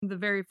The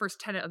very first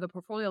tenet of the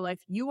portfolio life,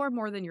 you are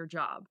more than your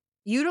job.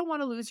 You don't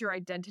want to lose your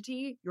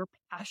identity, your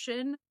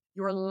passion,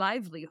 your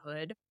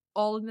livelihood,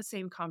 all in the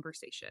same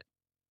conversation,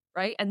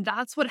 right? And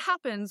that's what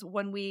happens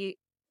when we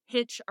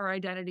hitch our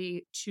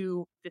identity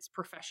to this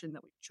profession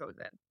that we've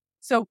chosen.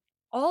 So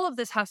all of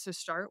this has to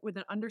start with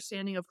an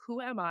understanding of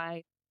who am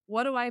I?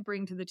 What do I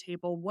bring to the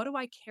table? What do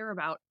I care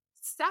about?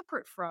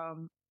 Separate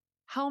from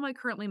how am I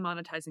currently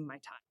monetizing my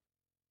time?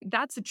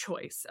 That's a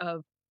choice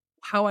of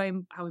how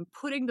I'm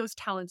putting those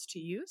talents to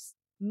use,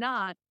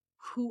 not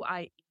who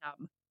I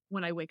am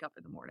when I wake up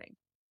in the morning.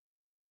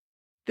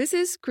 This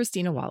is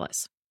Christina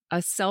Wallace,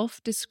 a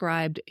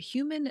self-described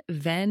human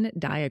Venn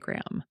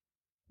diagram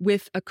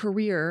with a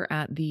career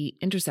at the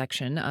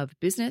intersection of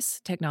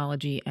business,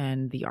 technology,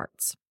 and the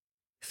arts.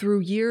 Through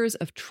years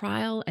of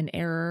trial and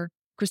error,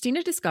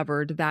 Christina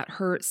discovered that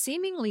her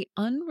seemingly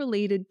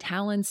unrelated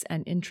talents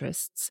and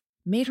interests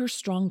made her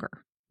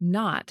stronger,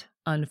 not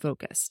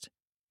unfocused.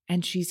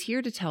 And she's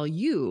here to tell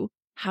you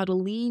how to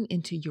lean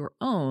into your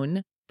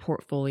own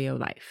portfolio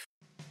life.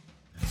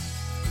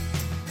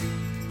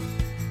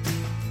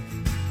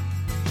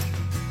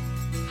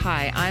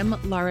 Hi, I'm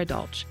Lara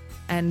Dolch,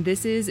 and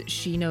this is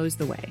She Knows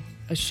the Way,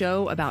 a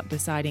show about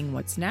deciding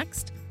what's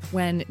next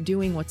when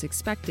doing what's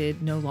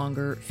expected no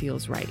longer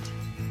feels right.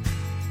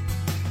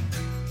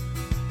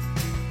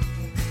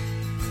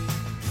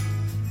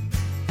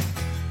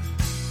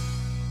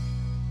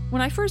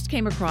 When I first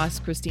came across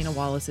Christina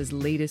Wallace's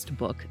latest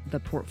book,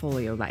 The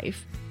Portfolio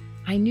Life,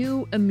 I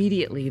knew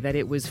immediately that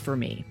it was for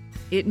me.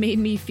 It made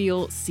me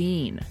feel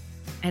seen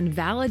and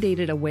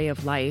validated a way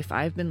of life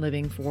I've been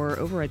living for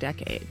over a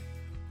decade.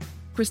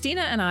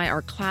 Christina and I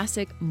are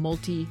classic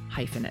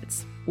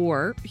multi-hyphenates,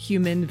 or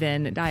human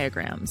Venn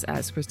diagrams,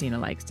 as Christina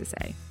likes to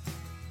say.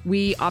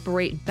 We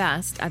operate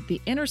best at the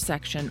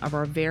intersection of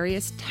our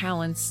various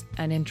talents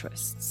and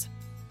interests.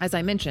 As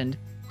I mentioned,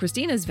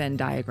 Christina's Venn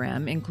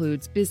diagram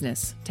includes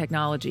business,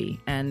 technology,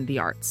 and the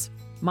arts.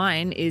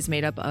 Mine is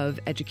made up of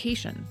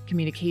education,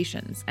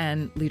 communications,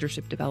 and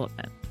leadership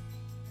development.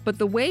 But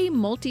the way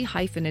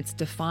multi-hyphenates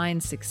define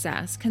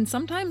success can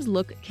sometimes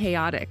look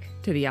chaotic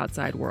to the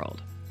outside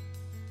world.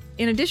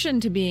 In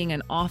addition to being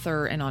an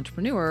author and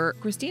entrepreneur,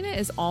 Christina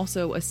is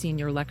also a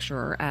senior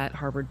lecturer at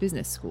Harvard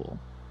Business School.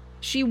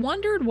 She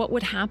wondered what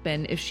would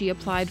happen if she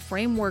applied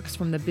frameworks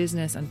from the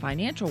business and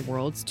financial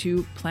worlds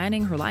to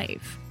planning her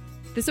life.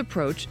 This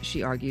approach,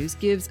 she argues,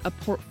 gives a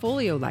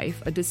portfolio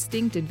life a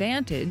distinct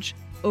advantage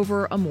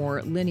over a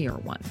more linear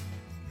one.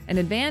 An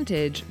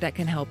advantage that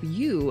can help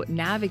you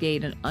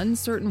navigate an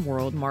uncertain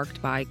world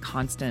marked by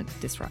constant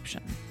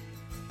disruption.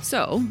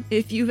 So,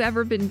 if you've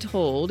ever been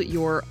told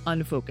you're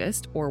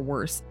unfocused, or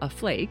worse, a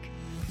flake,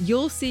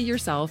 you'll see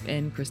yourself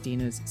in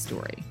Christina's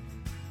story.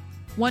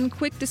 One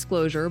quick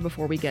disclosure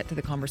before we get to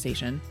the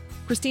conversation.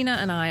 Christina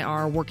and I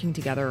are working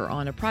together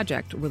on a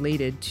project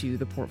related to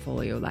the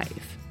portfolio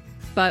life.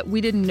 But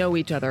we didn't know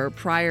each other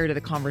prior to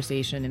the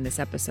conversation in this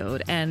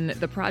episode, and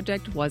the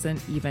project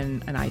wasn't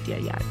even an idea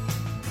yet.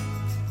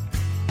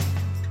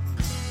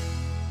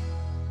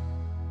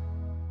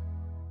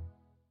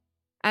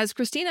 As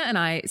Christina and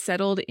I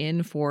settled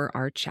in for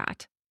our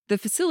chat, the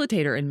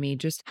facilitator in me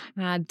just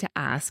had to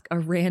ask a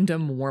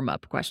random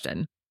warm-up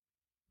question.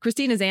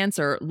 Christina's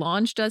answer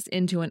launched us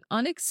into an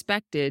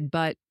unexpected,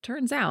 but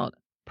turns out,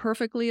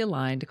 perfectly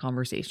aligned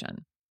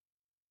conversation.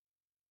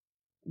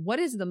 What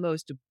is the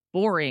most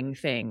boring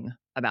thing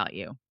about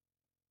you?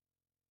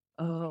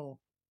 Oh,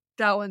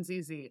 that one's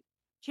easy.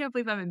 Can't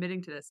believe I'm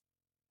admitting to this.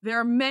 There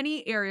are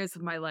many areas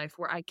of my life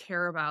where I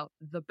care about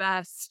the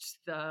best,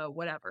 the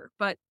whatever,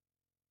 but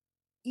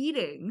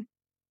eating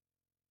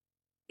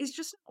is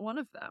just not one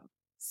of them.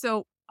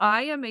 So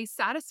I am a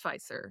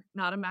satisficer,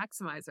 not a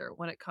maximizer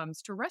when it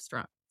comes to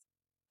restaurants.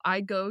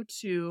 I go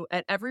to,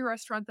 at every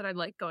restaurant that I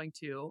like going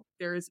to,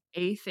 there's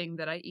a thing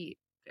that I eat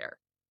there.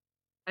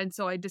 And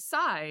so I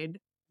decide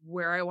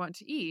where I want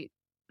to eat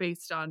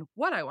based on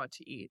what I want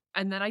to eat.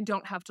 And then I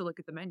don't have to look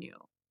at the menu.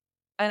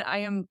 And I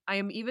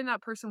am even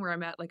that person where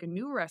I'm at like a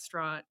new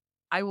restaurant.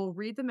 I will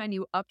read the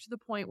menu up to the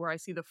point where I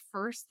see the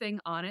first thing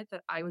on it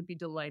that I would be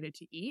delighted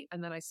to eat,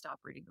 and then I stop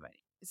reading the menu.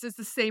 This is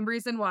the same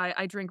reason why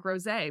I drink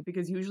rosé,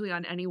 because usually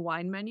on any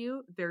wine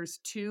menu, there's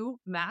 2,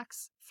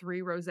 max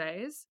 3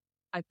 rosés.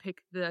 I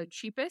pick the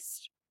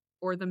cheapest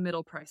or the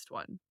middle-priced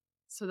one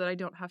so that I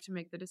don't have to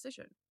make the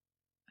decision.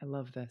 I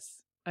love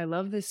this. I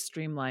love this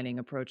streamlining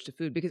approach to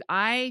food because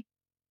I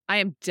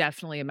am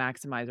definitely a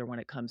maximizer when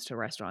it comes to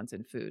restaurants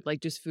and food,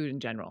 like just food in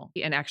general.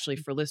 And actually,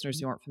 for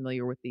listeners who aren't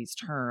familiar with these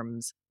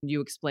terms,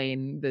 you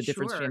explain the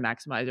difference between a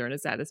maximizer and a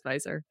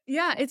satisficer.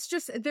 Yeah, it's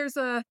just I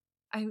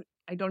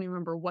don't even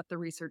remember what the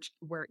research,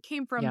 where it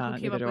came from, Yeah, who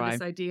came up with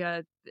this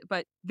idea,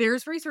 but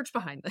there's research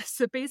behind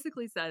this. It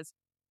basically says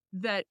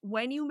that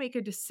when you make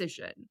a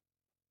decision,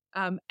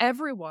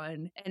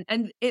 everyone,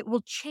 and it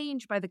will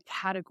change by the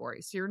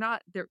category. So you're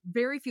not there.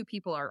 Very few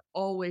people are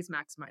always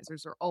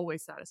maximizers or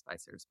always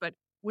satisficers, but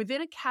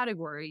within a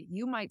category,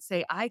 you might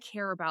say, I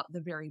care about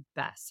the very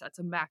best. That's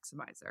a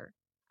maximizer.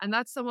 And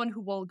that's someone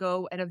who will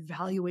go and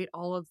evaluate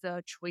all of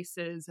the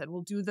choices and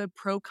will do the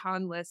pro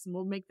con list and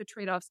will make the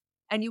trade offs.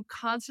 And you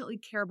constantly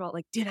care about,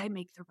 like, did I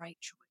make the right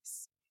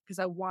choice? Because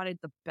I wanted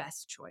the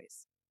best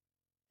choice.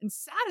 And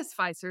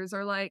satisficers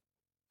are like,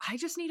 I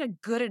just need a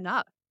good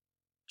enough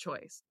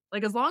choice.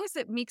 Like, as long as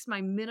it meets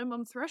my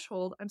minimum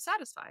threshold, I'm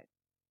satisfied.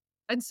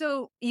 And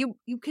so you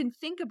can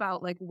think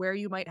about, like, where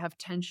you might have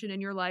tension in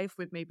your life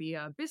with maybe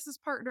a business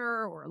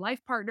partner or a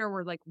life partner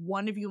where, like,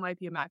 one of you might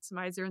be a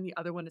maximizer and the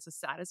other one is a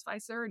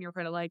satisficer, and you're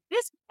kind of like,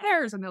 this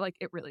matters, and they're like,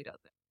 it really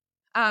doesn't.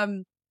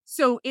 Um,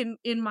 so in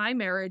my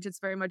marriage, it's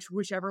very much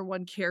whichever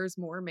one cares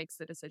more makes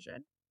the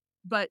decision.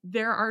 But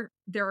there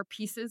are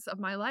pieces of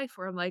my life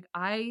where I'm like,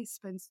 I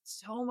spend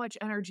so much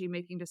energy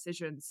making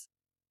decisions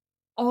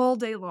all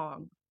day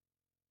long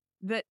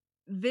that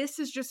this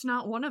is just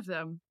not one of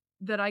them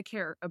that I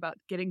care about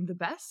getting the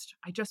best.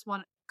 I just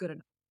want good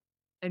enough.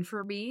 And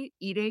for me,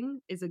 eating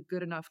is a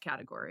good enough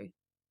category.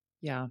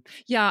 Yeah.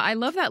 Yeah, I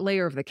love that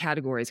layer of the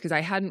categories because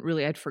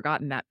I'd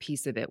forgotten that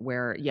piece of it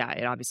where, yeah,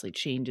 it obviously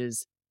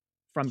changes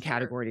from Sure.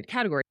 category to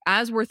category.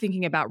 As we're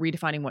thinking about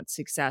redefining what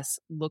success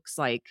looks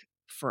like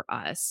for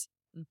us,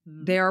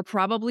 Mhm. there are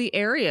probably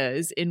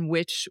areas in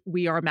which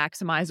we are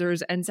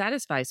maximizers and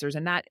satisficers,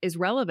 and that is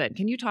relevant.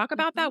 Can you talk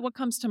about Mhm. that? What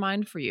comes to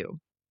mind for you?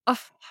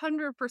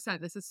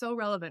 100%. This is so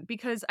relevant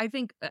because I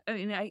think, I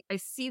mean, I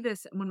see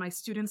this when my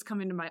students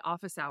come into my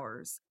office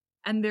hours,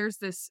 and there's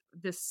this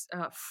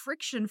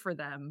friction for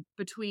them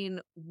between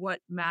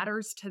what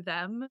matters to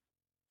them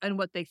and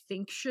what they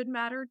think should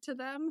matter to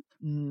them.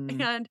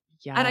 Mm, And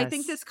I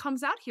think yes. this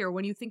comes out here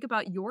when you think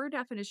about your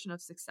definition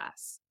of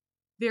success.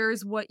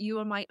 There's what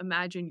you might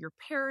imagine your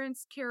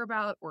parents care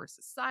about, or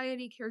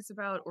society cares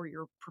about, or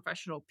your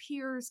professional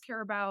peers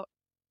care about.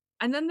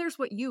 And then there's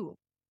what you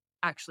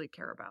actually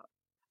care about.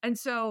 And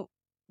so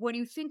when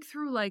you think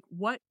through, like,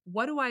 what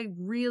do I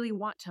really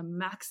want to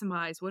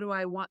maximize? What do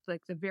I want,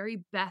 like, the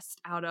very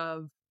best out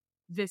of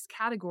this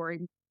category?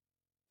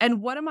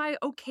 And what am I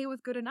okay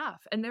with good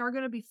enough? And there are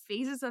going to be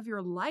phases of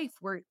your life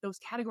where those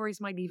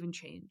categories might even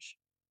change.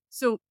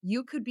 So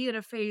you could be in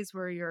a phase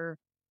where you're,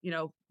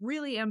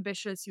 really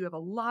ambitious. You have a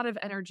lot of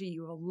energy,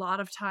 you have a lot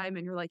of time,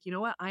 and you're like, you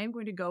know what? I am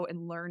going to go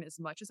and learn as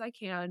much as I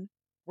can,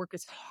 work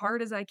as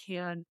hard as I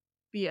can,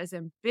 be as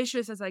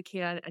ambitious as I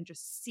can, and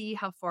just see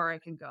how far I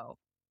can go.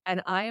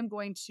 And I am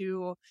going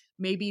to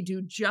maybe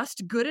do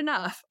just good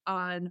enough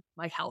on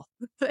my health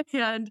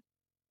and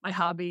my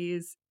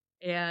hobbies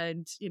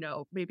and,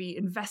 maybe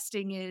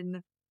investing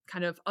in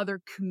kind of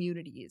other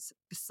communities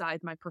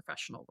beside my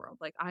professional world.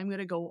 Like, I'm going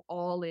to go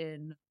all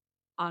in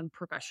on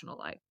professional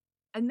life.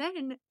 And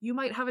then you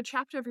might have a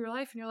chapter of your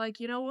life and you're like,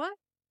 you know what?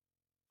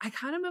 I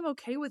kind of am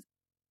okay with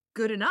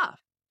good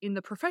enough in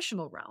the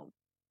professional realm.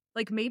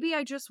 Like, maybe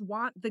I just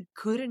want the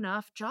good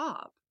enough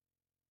job.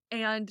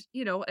 And,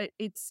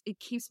 it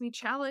keeps me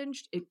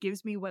challenged. It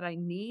gives me what I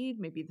need,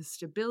 maybe the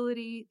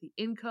stability, the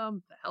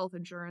income, the health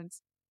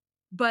insurance,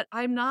 but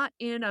I'm not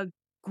in a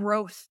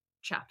growth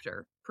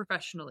chapter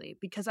professionally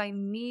because I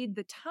need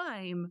the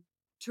time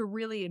to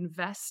really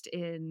invest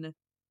in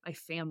my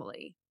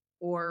family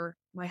or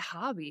my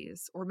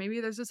hobbies, or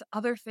maybe there's this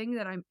other thing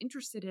that I'm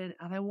interested in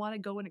and I want to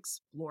go and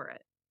explore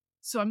it.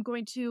 So I'm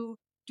going to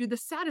do the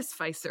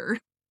satisficer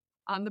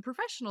on the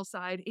professional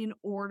side in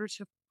order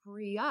to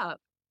free up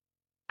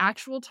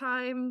actual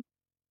time,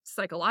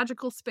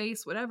 psychological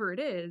space, whatever it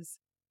is,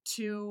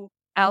 to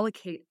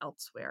allocate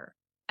elsewhere.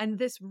 And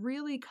this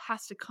really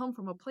has to come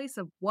from a place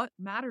of what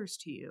matters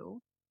to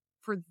you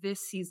for this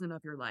season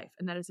of your life.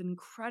 And that is an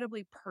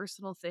incredibly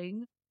personal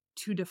thing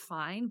to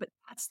define, but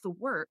that's the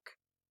work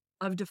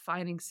of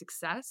defining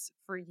success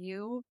for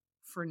you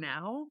for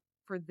now,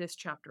 for this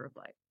chapter of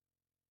life.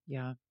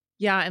 Yeah.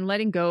 Yeah, and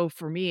letting go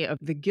for me of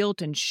the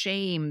guilt and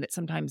shame that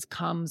sometimes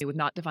comes with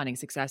not defining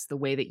success the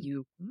way that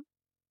you Mhm.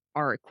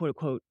 are quote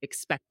unquote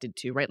expected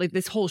to, right? Like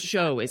this whole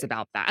show is Exactly.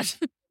 about that,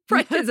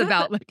 right? Is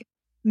about like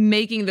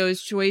making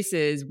those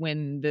choices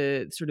when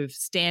the sort of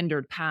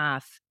standard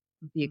path,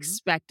 the Mhm.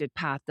 expected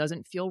path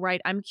doesn't feel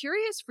right. I'm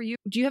curious for you,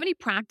 do you have any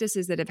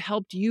practices that have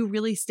helped you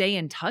really stay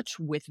in touch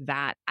with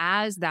that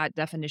as that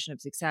definition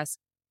of success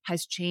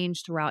has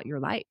changed throughout your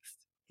life?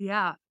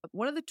 Yeah.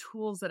 One of the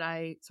tools that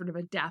I sort of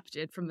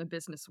adapted from the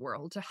business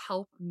world to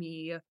help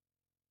me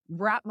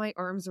wrap my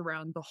arms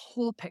around the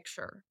whole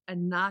picture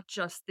and not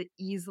just the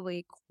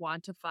easily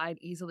quantified,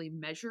 easily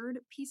measured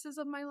pieces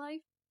of my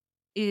life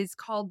is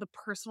called the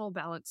personal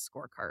balance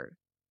scorecard.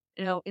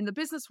 In the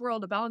business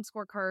world, a balance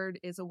scorecard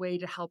is a way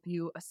to help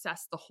you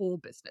assess the whole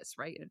business,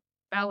 right? And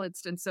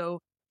balanced. And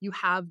so you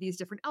have these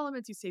different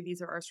elements. You say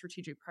these are our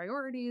strategic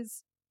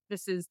priorities.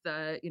 This is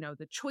the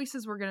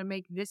choices we're going to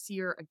make this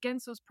year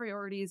against those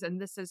priorities. And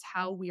this is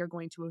how we are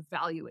going to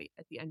evaluate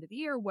at the end of the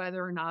year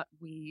whether or not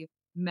we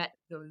met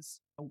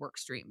those work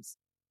streams.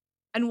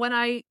 And when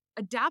I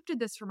adapted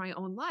this for my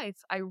own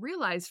life, I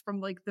realized from,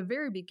 like, the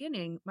very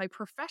beginning, my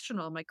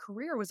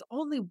career was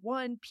only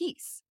one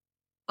piece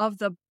of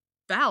the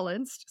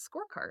balanced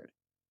scorecard.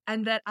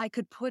 And that I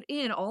could put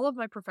in all of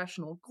my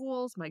professional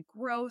goals, my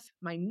growth,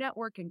 my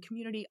network and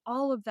community,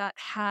 all of that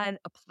had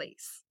a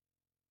place.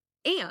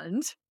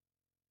 And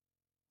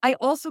I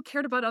also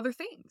cared about other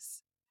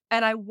things.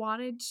 And I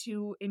wanted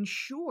to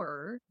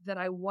ensure that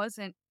I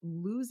wasn't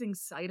losing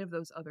sight of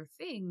those other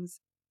things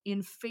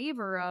in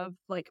favor of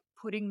like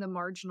putting the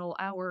marginal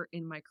hour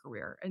in my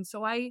career. And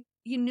so I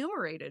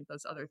enumerated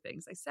those other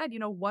things. I said,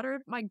 what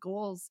are my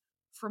goals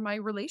for my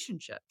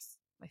relationships,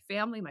 my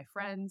family, my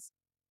friends?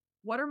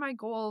 What are my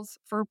goals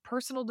for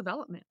personal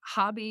development,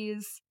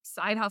 hobbies,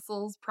 side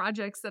hustles,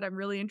 projects that I'm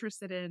really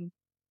interested in?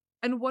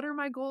 And what are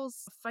my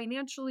goals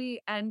financially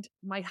and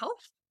my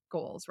health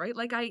goals, right?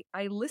 Like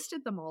I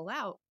listed them all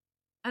out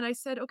and I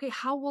said, okay,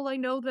 how will I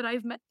know that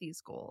I've met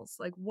these goals?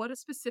 Like what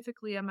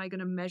specifically am I going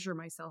to measure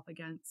myself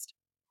against?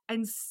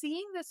 And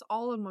seeing this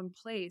all in one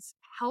place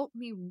helped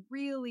me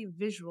really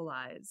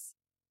visualize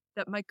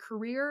that my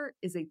career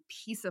is a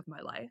piece of my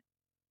life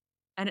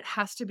and it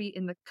has to be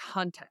in the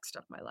context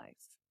of my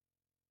life.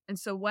 And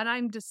so when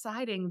I'm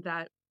deciding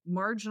that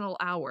marginal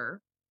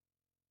hour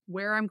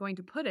where I'm going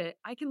to put it,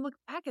 I can look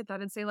back at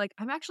that and say, like,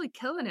 I'm actually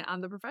killing it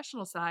on the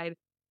professional side.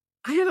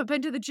 I haven't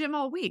been to the gym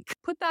all week.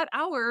 Put that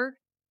hour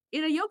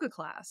in a yoga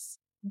class.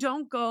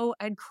 Don't go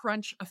and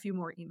crunch a few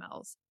more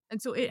emails.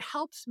 And so it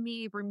helps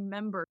me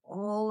remember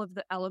all of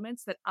the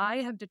elements that I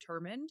have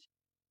determined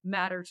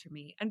matter to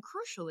me. And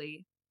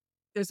crucially,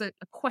 there's a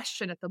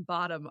question at the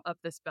bottom of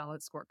this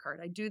balance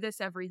scorecard. I do this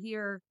every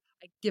year.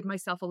 I give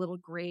myself a little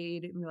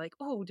grade and be like,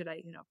 oh, did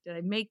I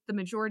make the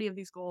majority of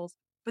these goals?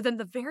 But then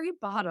the very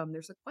bottom,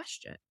 there's a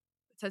question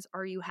that says,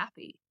 are you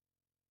happy?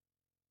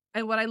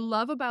 And what I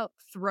love about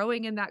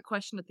throwing in that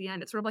question at the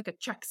end, it's sort of like a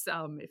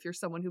checksum if you're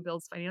someone who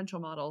builds financial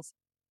models.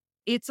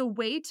 It's a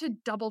way to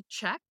double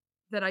check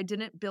that I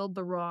didn't build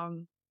the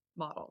wrong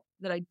model,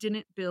 that I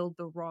didn't build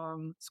the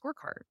wrong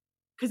scorecard.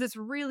 Because it's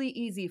really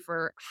easy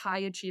for high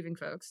achieving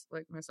folks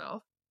like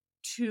myself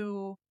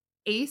to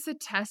ace a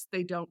test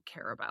they don't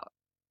care about.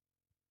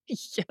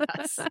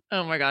 Yes.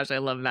 Oh my gosh, I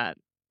love that.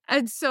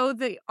 And so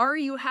the are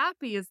you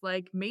happy is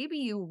like maybe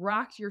you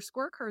rocked your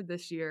scorecard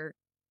this year.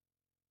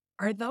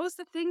 Are those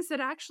the things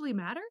that actually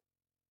matter?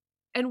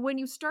 And when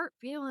you start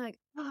feeling like,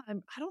 "Oh,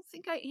 I don't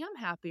think I am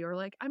happy," or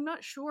like, "I'm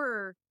not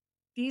sure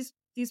these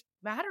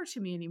matter to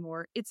me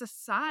anymore," it's a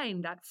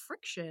sign, that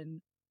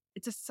friction,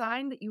 it's a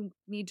sign that you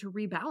need to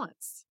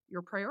rebalance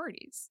your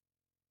priorities.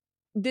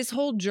 This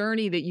whole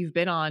journey that you've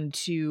been on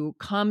to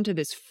come to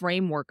this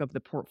framework of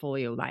the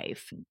portfolio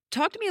life.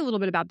 Talk to me a little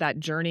bit about that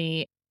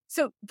journey.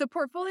 So, the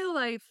portfolio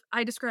life,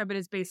 I describe it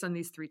as based on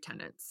these 3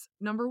 tenets.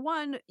 Number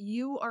 1,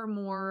 you are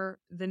more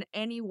than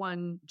any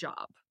one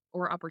job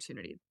or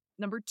opportunity.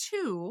 Number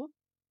 2,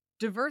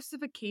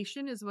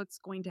 diversification is what's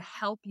going to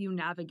help you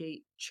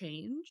navigate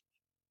change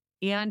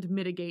and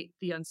mitigate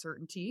the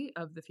uncertainty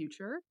of the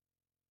future.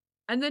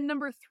 And then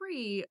number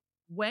 3,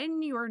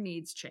 when your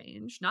needs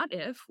change, not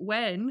if,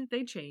 when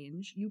they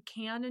change, you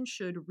can and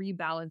should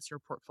rebalance your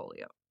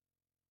portfolio.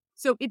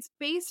 So it's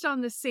based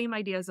on the same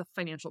idea as a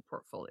financial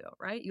portfolio,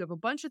 right? You have a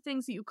bunch of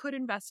things that you could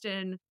invest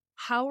in.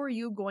 How are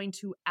you going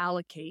to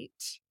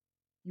allocate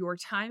your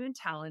time and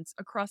talents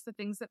across the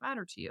things that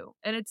matter to you?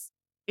 And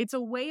it's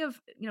a way of,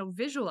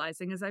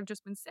 visualizing, as I've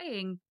just been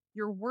saying,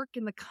 your work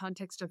in the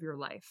context of your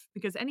life,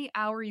 because any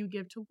hour you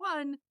give to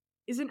one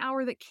is an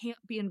hour that can't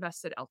be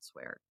invested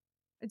elsewhere.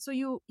 And so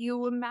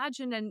you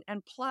imagine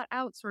and plot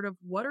out sort of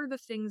what are the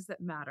things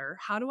that matter?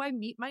 How do I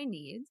meet my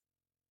needs?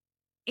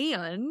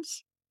 And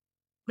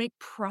make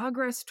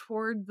progress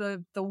toward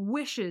the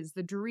wishes,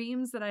 the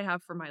dreams that I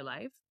have for my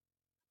life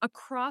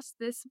across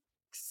this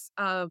mix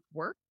of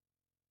work,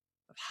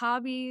 of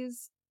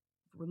hobbies,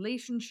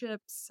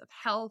 relationships, of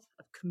health,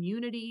 of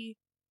community,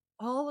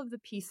 all of the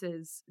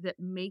pieces that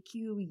make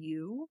you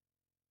you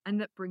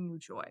and that bring you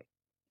joy.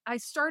 I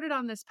started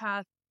on this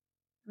path.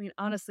 I mean,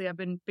 honestly, I've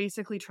been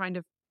basically trying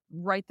to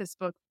write this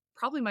book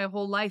probably my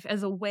whole life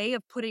as a way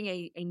of putting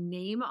a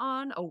name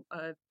on,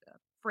 a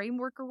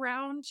framework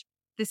around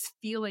this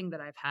feeling that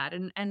I've had.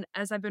 And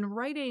as I've been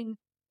writing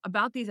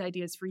about these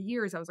ideas for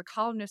years, I was a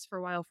columnist for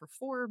a while for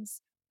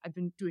Forbes. I've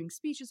been doing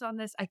speeches on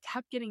this. I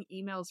kept getting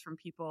emails from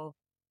people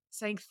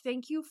saying,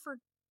 thank you for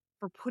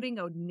putting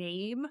a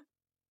name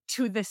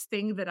to this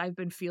thing that I've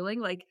been feeling.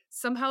 Like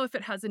somehow if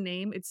it has a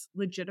name, it's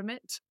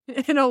legitimate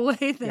in a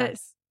way that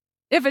Yes.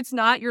 if it's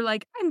not, you're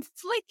like, I'm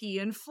flaky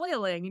and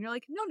flailing. And you're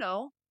like,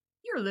 no,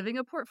 you're living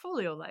a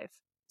portfolio life.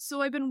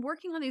 So I've been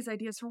working on these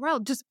ideas for a while,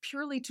 just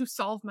purely to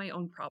solve my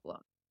own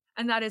problem.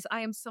 And that is,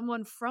 I am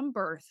someone from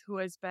birth who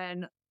has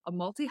been a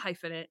multi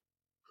hyphenate,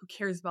 who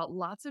cares about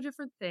lots of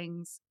different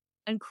things.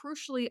 And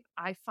crucially,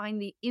 I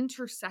find the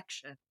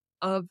intersection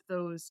of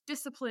those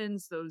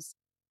disciplines, those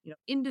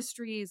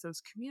industries,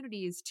 those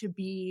communities to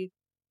be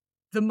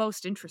the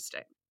most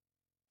interesting.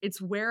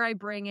 It's where I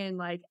bring in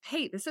like,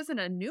 hey, this isn't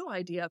a new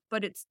idea,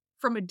 but it's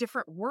from a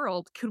different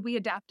world. Could we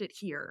adapt it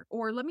here?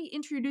 Or let me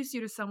introduce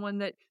you to someone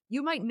that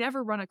you might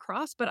never run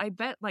across, but I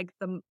bet like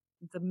the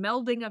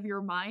melding of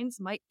your minds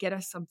might get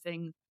us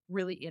something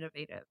really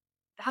innovative.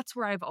 That's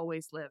where I've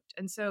always lived.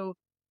 And so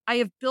I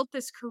have built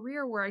this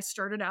career where I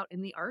started out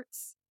in the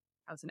arts.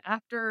 I was an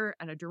actor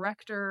and a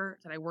director,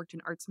 then I worked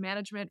in arts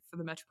management for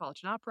the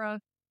Metropolitan Opera.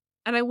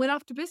 And I went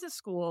off to business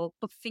school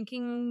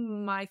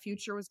thinking my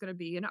future was going to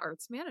be in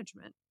arts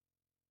management.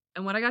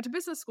 And when I got to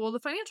business school, the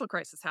financial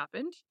crisis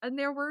happened and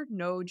there were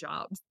no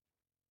jobs.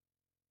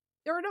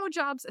 There were no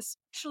jobs,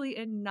 especially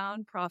in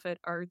nonprofit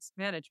arts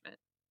management.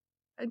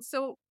 And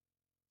so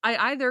I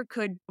either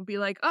could be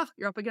like, oh,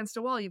 you're up against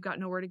a wall, you've got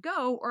nowhere to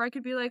go. Or I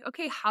could be like,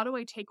 okay, how do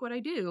I take what I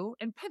do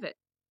and pivot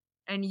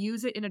and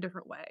use it in a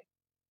different way?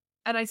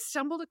 And I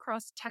stumbled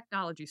across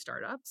technology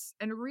startups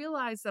and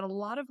realized that a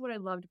lot of what I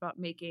loved about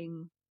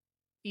making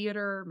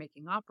theater,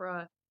 making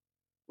opera,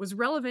 was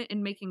relevant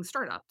in making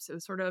startups. It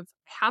was sort of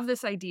have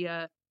this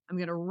idea. I'm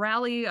going to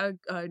rally a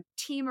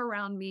team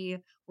around me.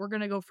 We're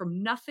going to go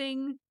from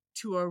nothing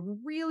to a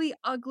really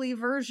ugly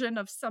version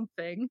of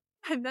something.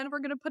 And then we're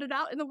going to put it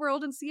out in the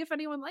world and see if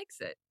anyone likes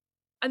it.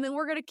 And then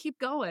we're going to keep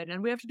going.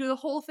 And we have to do the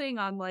whole thing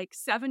on like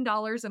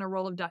 $7 and a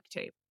roll of duct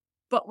tape.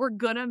 But we're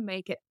going to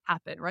make it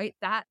happen, right?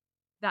 That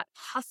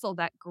hustle,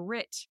 that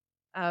grit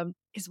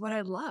is what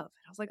I love.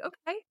 And I was like,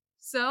 okay,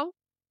 so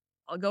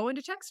I'll go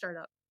into tech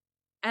startup.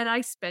 And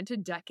I spent a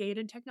decade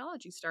in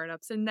technology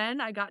startups. And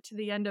then I got to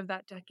the end of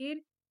that decade,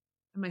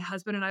 and my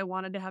husband and I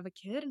wanted to have a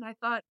kid. And I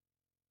thought,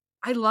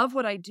 I love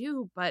what I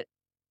do, but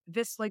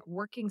this like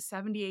working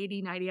 70,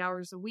 80, 90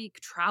 hours a week,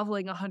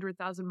 traveling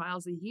 100,000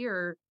 miles a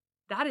year,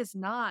 that is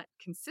not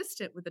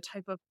consistent with the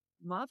type of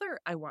mother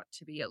I want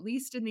to be, at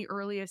least in the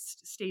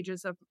earliest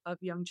stages of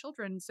young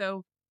children.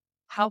 So,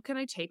 how can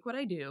I take what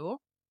I do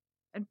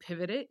and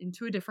pivot it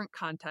into a different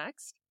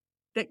context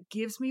that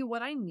gives me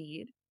what I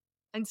need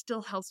and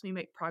still helps me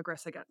make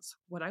progress against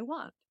what I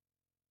want?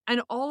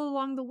 And all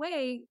along the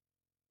way,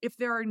 if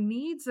there are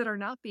needs that are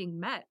not being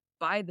met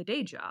by the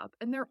day job,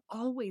 and there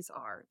always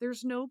are,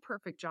 there's no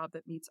perfect job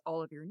that meets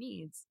all of your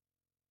needs.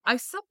 I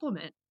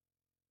supplement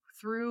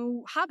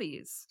through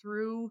hobbies,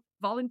 through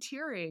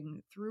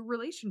volunteering, through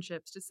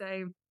relationships to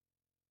say, in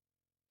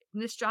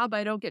this job,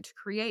 I don't get to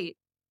create.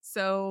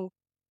 So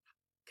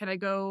can I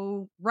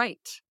go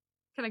write?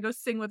 Can I go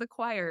sing with a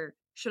choir?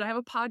 Should I have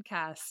a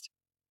podcast?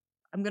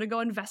 I'm going to go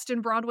invest in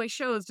Broadway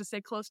shows to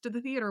stay close to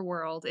the theater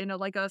world in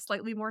a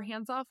slightly more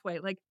hands-off way.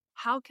 Like,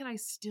 how can I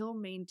still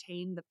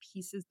maintain the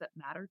pieces that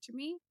matter to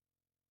me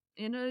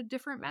in a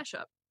different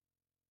mashup?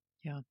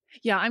 Yeah.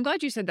 Yeah. I'm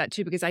glad you said that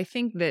too, because I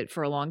think that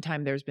for a long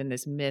time, there's been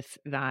this myth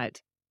that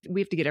we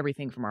have to get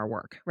everything from our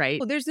work, right?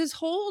 Well, there's this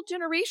whole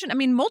generation, I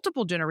mean,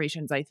 multiple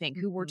generations, I think,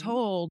 who were Mhm.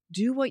 told,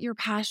 do what you're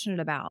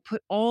passionate about,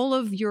 put all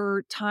of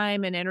your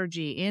time and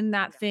energy in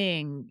that Yeah.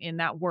 thing, in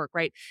that work,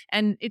 right?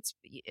 And it's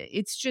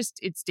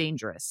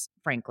dangerous,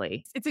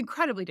 frankly. It's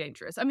incredibly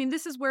dangerous. I mean,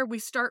 this is where we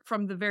start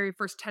from the very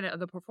first tenet of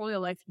the portfolio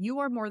life. You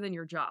are more than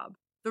your job.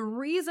 The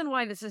reason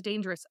why this is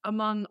dangerous,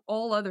 among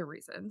all other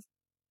reasons,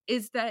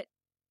 is that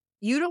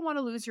you don't want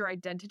to lose your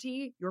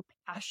identity, your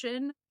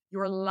passion,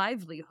 your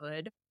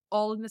livelihood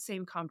all in the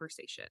same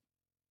conversation,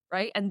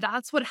 right? And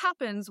that's what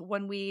happens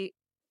when we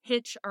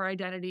hitch our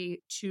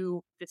identity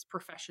to this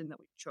profession that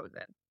we've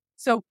chosen.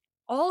 So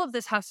all of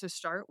this has to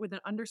start with an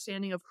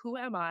understanding of who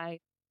am I?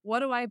 What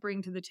do I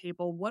bring to the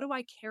table? What do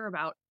I care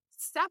about?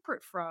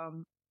 Separate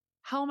from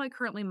how am I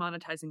currently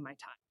monetizing my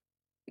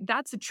time?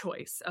 That's a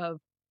choice of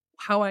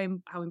how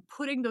I'm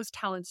putting those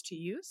talents to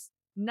use,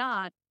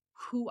 not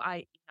who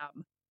I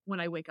am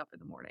when I wake up in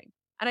the morning.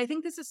 And I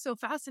think this is so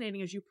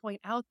fascinating as you point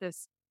out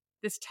this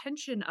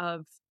tension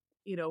of,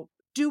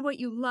 do what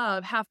you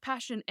love, have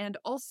passion, and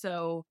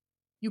also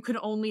you can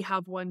only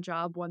have one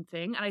job, one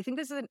thing. And I think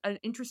this is an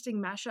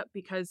interesting mashup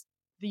because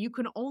the you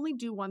can only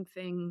do one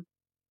thing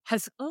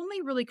has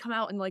only really come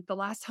out in like the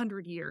last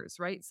 100 years,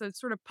 right? So it's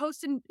sort of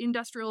post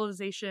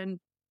industrialization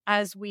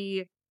as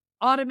we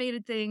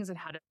automated things and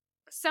had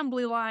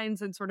assembly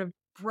lines and sort of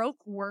broke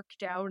work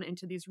down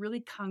into these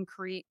really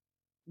concrete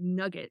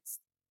nuggets.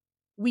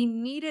 We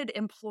needed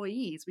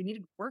employees, we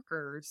needed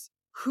workers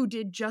who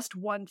did just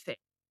one thing.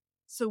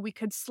 So we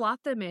could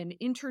slot them in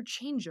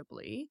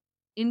interchangeably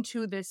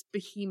into this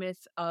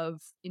behemoth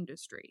of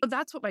industry. So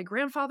that's what my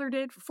grandfather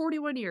did for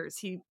 41 years.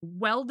 He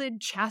welded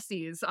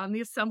chassis on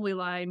the assembly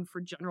line for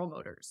General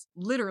Motors,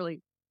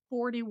 literally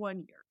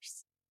 41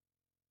 years.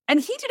 And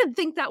he didn't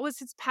think that was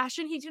his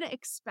passion. He didn't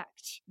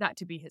expect that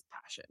to be his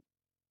passion.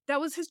 That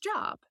was his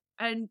job.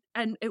 And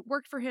it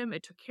worked for him.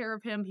 It took care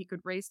of him. He could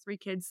raise 3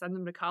 kids, send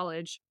them to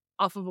college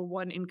off of a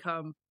one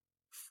income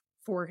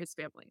for his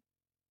family.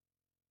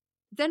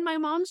 Then my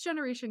mom's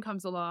generation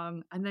comes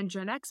along, and then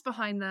Gen X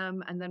behind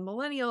them, and then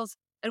millennials.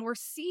 And we're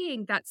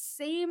seeing that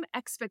same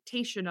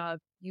expectation of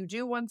you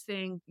do one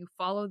thing, you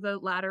follow the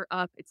ladder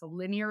up, it's a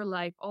linear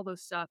life, all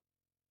those stuff.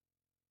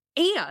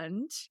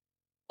 And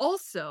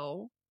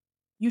also,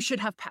 you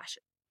should have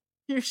passion.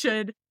 You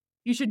should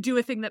do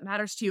a thing that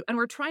matters to you. And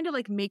we're trying to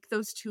like make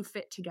those two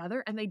fit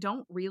together, and they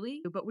don't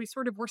really, but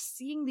we're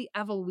seeing the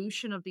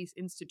evolution of these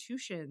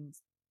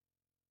institutions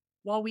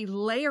while we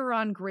layer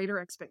on greater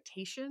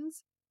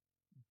expectations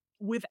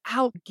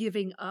without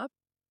giving up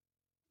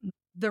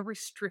the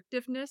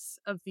restrictiveness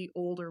of the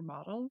older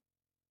model.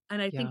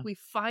 And I think Yeah. we've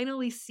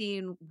finally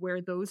seen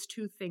where those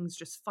two things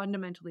just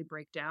fundamentally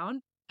break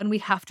down, and we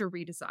have to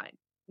redesign.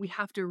 We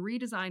have to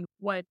redesign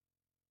what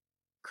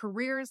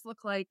careers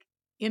look like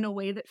in a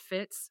way that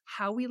fits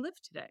how we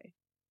live today.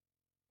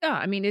 Yeah,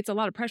 I mean, it's a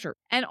lot of pressure.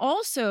 And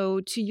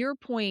also, to your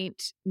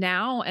point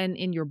now and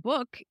in your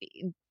book,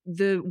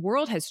 the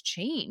world has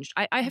changed.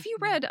 I have you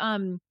Mhm.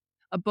 read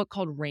a book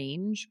called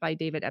Range by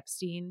David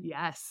Epstein?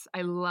 Yes,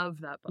 I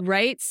love that book.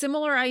 Right?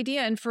 Similar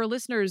idea. And for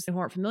listeners who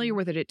aren't familiar Mhm.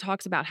 with it, it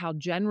talks about how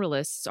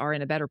generalists are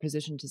in a better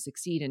position to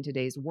succeed in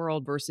today's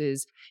world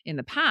versus in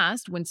the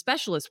past when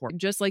specialists were,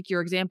 just like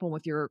your example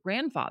with your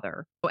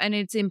grandfather. And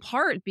it's in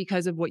part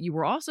because of what you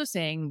were also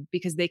saying,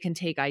 because they can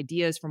take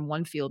ideas from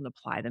one field and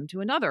apply them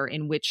to another,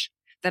 in which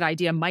that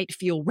idea might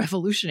feel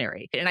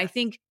revolutionary. And I Yes.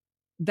 think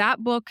that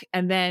book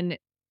and then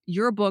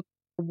your book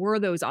were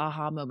those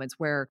aha moments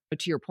where,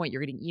 to your point,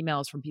 you're getting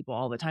emails from people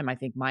all the time. I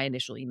think my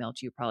initial email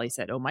to you probably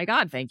said, "Oh my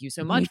God, thank you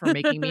so much for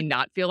making me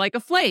not feel like a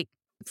flake,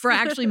 for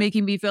actually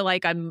making me feel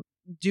like I'm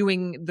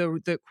doing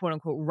the quote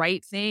unquote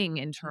right thing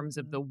in terms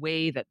of the Mhm.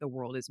 way that the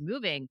world is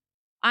moving."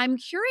 I'm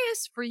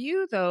curious for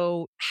you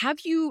though,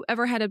 have you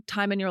ever had a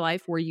time in your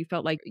life where you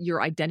felt like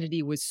your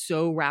identity was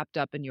so wrapped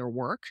up in your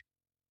work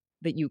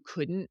that you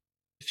couldn't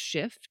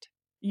shift?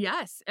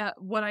 Yes,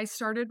 when I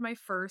started my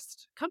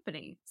first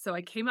company. So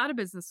I came out of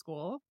business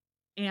school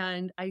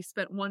and I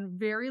spent one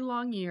very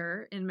long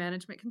year in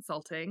management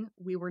consulting.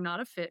 We were not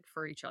a fit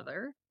for each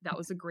other. That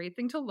was a great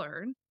thing to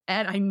learn.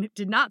 And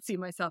did not see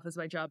myself as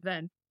my job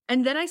then.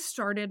 And then I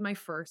started my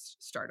first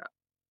startup.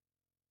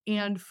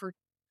 And for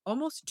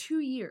almost 2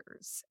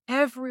 years,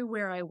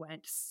 everywhere I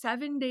went,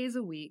 7 days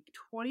a week,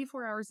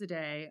 24 hours a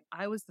day,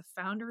 I was the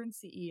founder and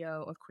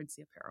CEO of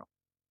Quincy Apparel.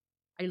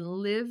 I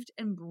lived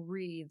and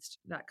breathed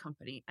that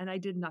company and I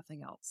did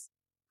nothing else.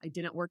 I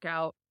didn't work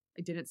out.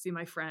 I didn't see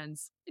my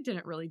friends. I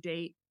didn't really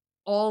date.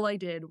 All I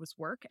did was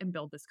work and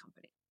build this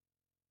company.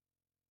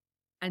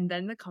 And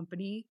then the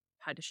company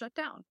had to shut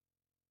down.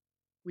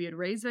 We had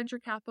raised venture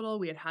capital.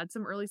 We had had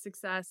some early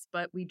success,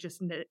 but we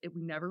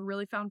never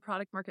really found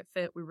product market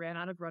fit. We ran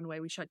out of runway.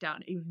 We shut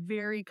down. A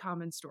very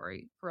common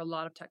story for a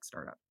lot of tech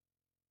startups.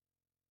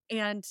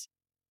 And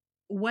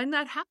when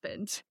that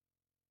happened,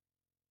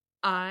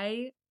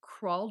 I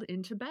crawled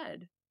into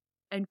bed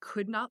and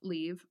could not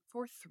leave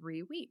for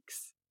 3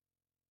 weeks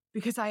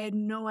because I had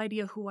no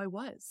idea who I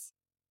was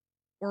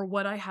or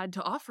what I had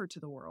to offer to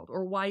the world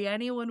or why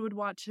anyone would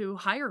want to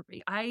hire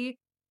me. I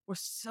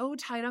was so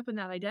tied up in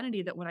that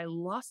identity that when I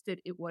lost it,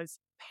 it was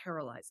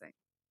paralyzing.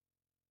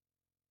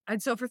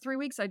 And so for 3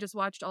 weeks, I just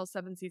watched all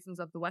 7 seasons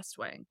of The West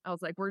Wing. I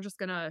was like, we're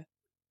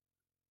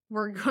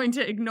going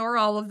to ignore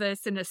all of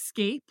this and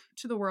escape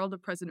to the world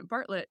of President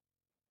Bartlett.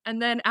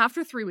 And then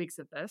after 3 weeks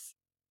of this,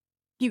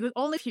 you could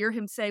only hear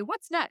him say,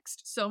 "What's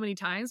next?" so many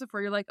times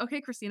before you're like, "Okay,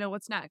 Christina,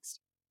 what's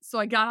next?" So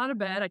I got out of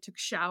bed, I took a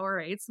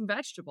shower, I ate some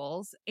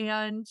vegetables,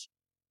 and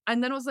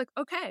then I was like,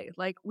 "Okay,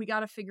 like we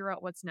got to figure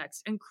out what's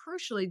next." And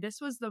crucially,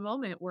 this was the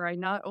moment where I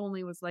not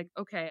only was like,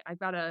 "Okay, I've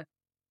got to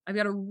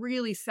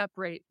really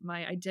separate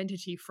my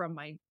identity from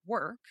my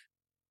work,"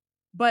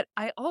 but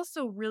I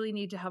also really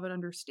need to have an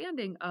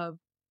understanding of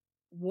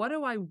what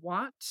do I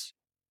want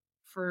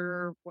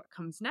for what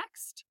comes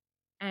next?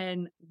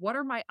 And what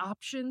are my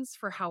options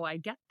for how I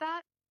get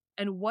that?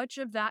 And which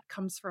of that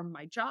comes from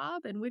my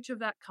job and which of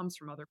that comes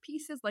from other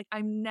pieces? Like,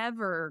 I'm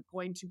never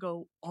going to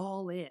go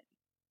all in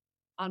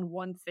on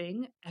one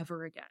thing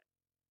ever again.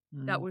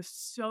 That Mm. was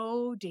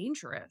so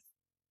dangerous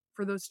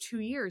for those 2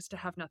 years to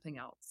have nothing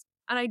else.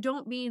 And I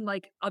don't mean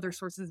like other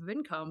sources of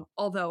income,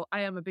 although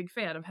I am a big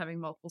fan of having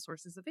multiple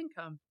sources of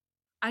income.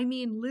 I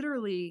mean,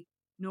 literally,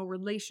 no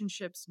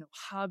relationships, no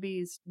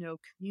hobbies, no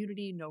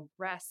community, no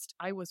rest.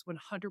 I was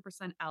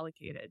 100%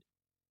 allocated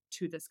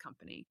to this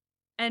company.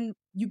 And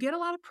you get a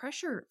lot of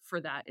pressure for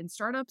that in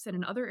startups and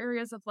in other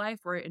areas of life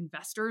where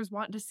investors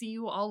want to see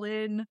you all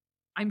in.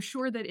 I'm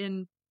sure that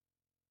in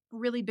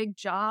really big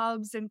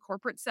jobs and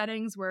corporate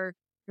settings where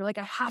you're like,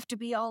 I have to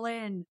be all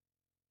in.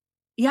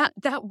 Yeah,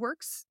 that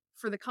works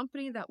for the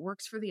company, that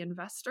works for the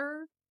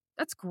investor.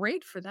 That's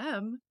great for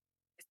them.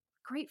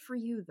 Great for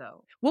you,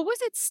 though. What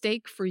was at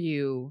stake for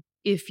you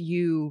if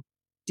you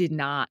did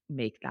not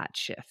make that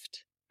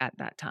shift at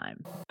that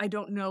time? I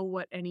don't know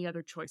what any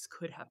other choice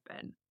could have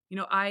been.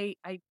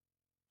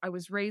 I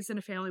was raised in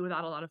a family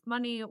without a lot of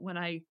money. When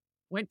I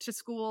went to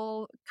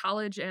school,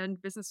 college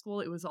and business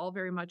school, it was all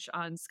very much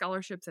on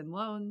scholarships and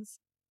loans.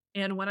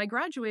 And when I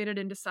graduated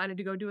and decided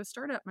to go do a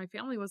startup, my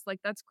family was like,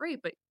 "That's great,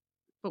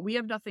 but we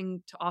have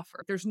nothing to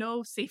offer. There's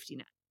no safety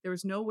net. There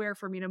was nowhere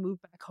for me to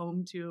move back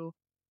home to.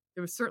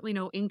 There was certainly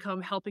no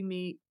income helping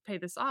me pay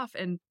this off."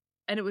 And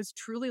it was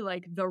truly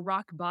like the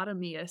rock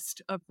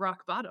bottomiest of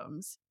rock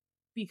bottoms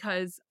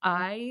because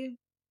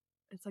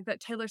it's like that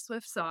Taylor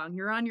Swift song,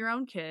 "You're on your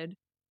own, kid,"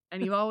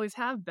 and you always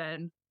have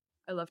been.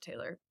 I love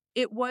Taylor.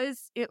 It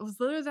was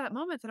literally that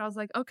moment that I was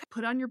like, "Okay,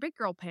 put on your big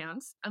girl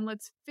pants and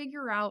let's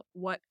figure out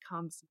what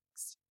comes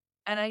next."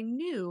 And I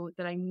knew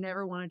that I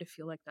never wanted to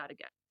feel like that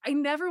again. I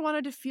never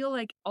wanted to feel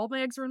like all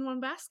my eggs are in one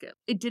basket.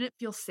 It didn't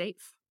feel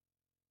safe.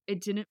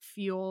 It didn't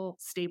feel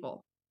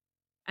stable.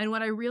 And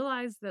when I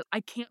realized that I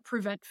can't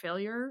prevent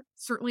failure,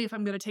 certainly if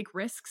I'm going to take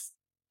risks,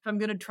 if I'm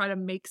going to try to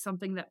make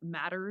something that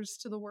matters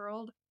to the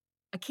world,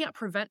 I can't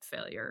prevent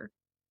failure,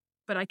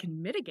 but I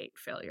can mitigate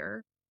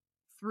failure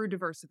through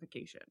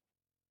diversification.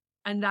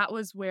 And that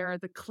was where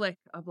the click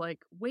of like,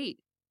 wait,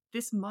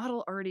 this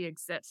model already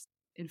exists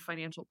in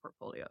financial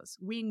portfolios.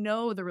 We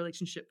know the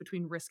relationship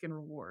between risk and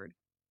reward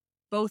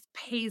both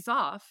pays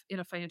off in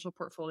a financial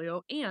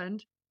portfolio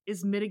and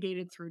is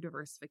mitigated through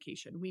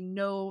diversification. We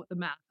know the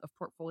math of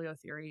portfolio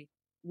theory.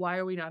 Why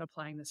are we not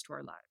applying this to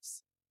our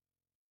lives?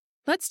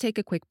 Let's take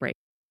a quick break.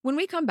 When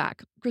we come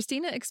back,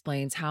 Christina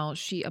explains how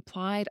she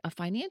applied a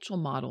financial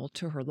model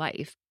to her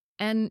life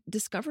and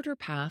discovered her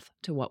path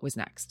to what was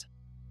next.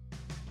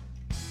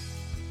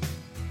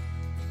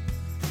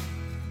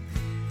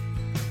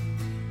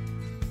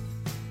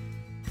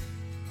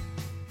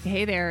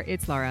 Hey there,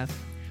 it's Laura.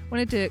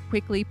 Wanted to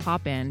quickly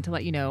pop in to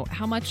let you know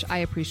how much I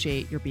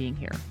appreciate your being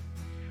here.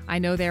 I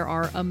know there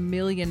are a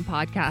million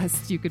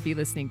podcasts you could be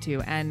listening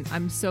to, and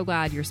I'm so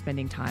glad you're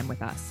spending time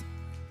with us.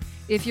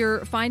 If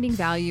you're finding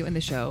value in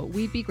the show,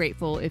 we'd be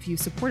grateful if you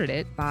supported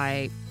it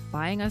by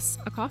buying us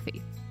a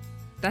coffee.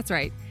 That's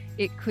right,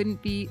 it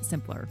couldn't be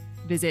simpler.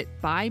 Visit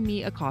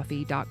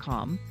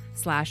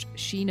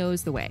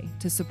buymeacoffee.com/sheknowstheway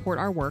to support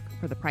our work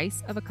for the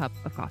price of a cup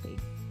of coffee.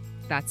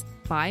 That's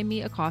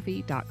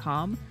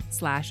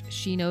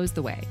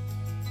buymeacoffee.com/sheknowstheway.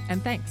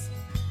 And thanks.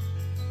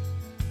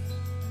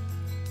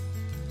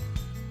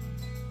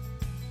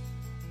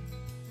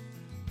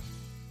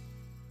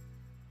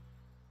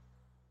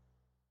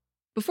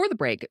 Before the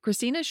break,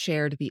 Christina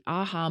shared the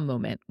aha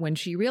moment when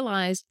she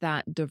realized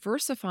that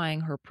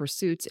diversifying her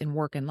pursuits in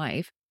work and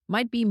life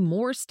might be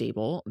more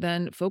stable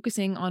than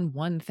focusing on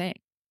one thing.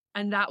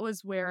 And that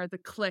was where the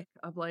click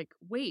of like,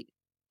 wait,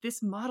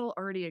 this model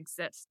already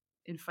exists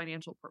in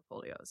financial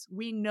portfolios.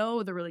 We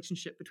know the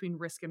relationship between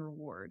risk and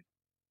reward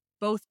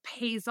both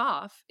pays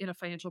off in a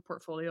financial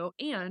portfolio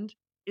and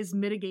is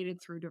mitigated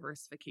through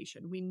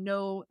diversification. We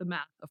know the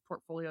math of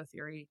portfolio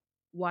theory.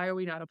 Why are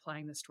we not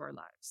applying this to our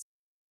lives?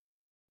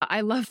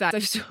 I love that.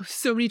 I've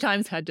so many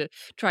times had to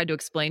try to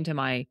explain to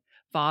my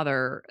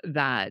father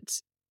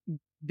that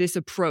this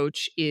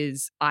approach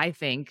is, I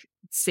think,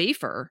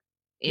 safer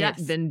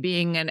Yes. than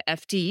being an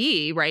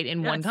FTE, right,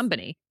 in one Yes.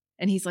 company.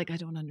 And he's like, I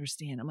don't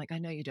understand. I'm like, I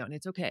know you don't.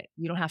 It's okay.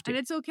 You don't have to. And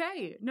it's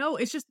okay. No,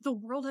 it's just the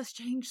world has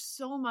changed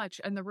so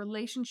much, and the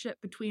relationship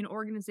between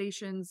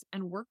organizations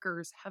and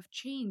workers have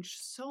changed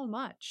so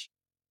much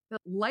that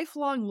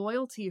lifelong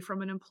loyalty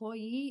from an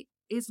employee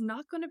is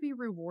not going to be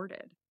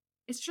rewarded.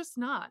 It's just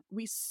not.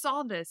 We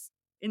saw this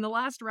in the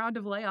last round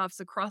of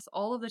layoffs across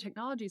all of the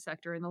technology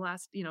sector in the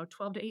last,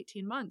 12 to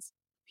 18 months.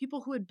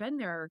 People who had been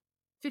there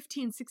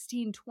 15,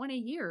 16, 20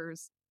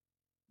 years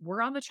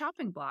were on the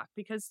chopping block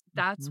because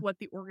that's Mhm. what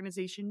the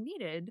organization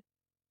needed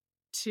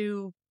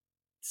to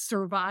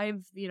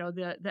survive,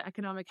 the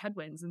economic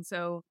headwinds. And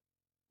so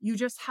you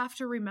just have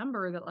to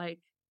remember that, like,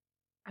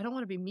 I don't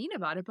want to be mean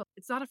about it, but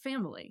it's not a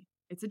family,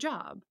 it's a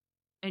job.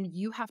 And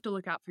you have to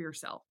look out for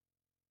yourself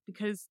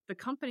because the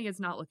company is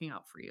not looking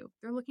out for you.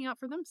 They're looking out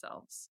for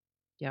themselves.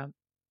 Yeah.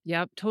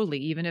 Yeah, totally.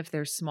 Even if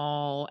they're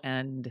small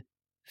and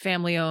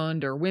family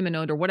owned or women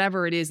owned or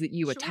whatever it is that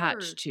you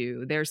attach Sure.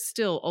 to, they're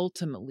still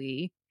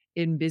ultimately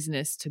in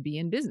business to be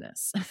in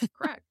business.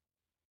 Correct.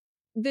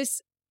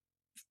 This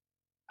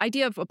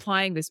idea of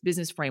applying this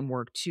business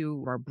framework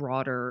to our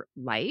broader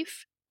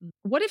life.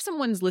 What if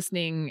someone's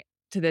listening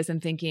to this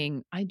and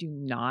thinking, I do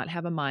not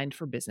have a mind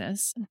for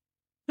business?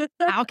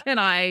 How can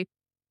I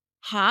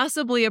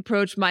possibly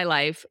approach my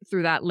life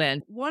through that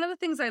lens? One of the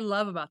things I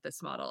love about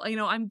this model,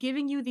 I'm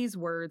giving you these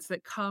words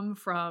that come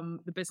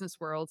from the business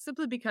world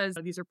simply because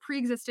these are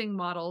pre-existing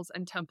models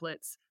and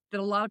templates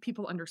that a lot of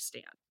people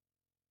understand.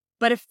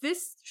 But if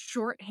this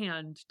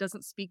shorthand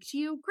doesn't speak to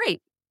you,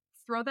 great,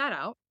 throw that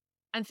out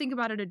and think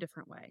about it a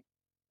different way.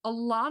 A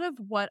lot of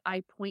what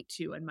I point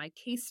to in my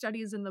case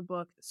studies in the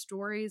book, the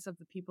stories of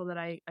the people that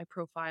I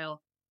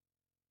profile,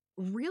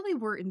 really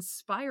were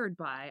inspired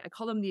by, I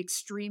call them the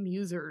extreme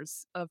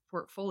users of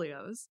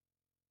portfolios,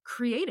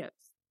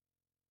 creatives.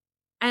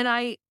 And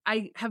I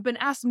have been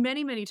asked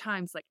many, many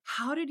times, like,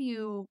 how did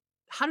you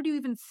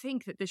even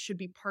think that this should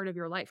be part of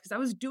your life? Because I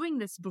was doing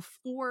this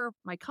before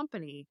my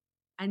company.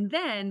 And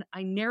then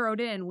I narrowed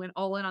in, went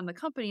all in on the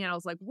company, and I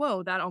was like,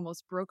 whoa, that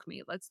almost broke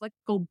me. Let's like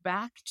go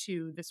back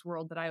to this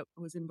world that I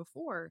was in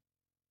before.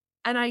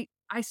 And I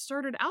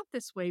started out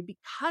this way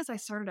because I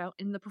started out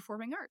in the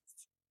performing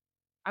arts.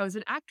 I was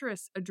an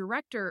actress, a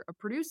director, a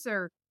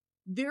producer.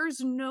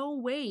 There's no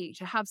way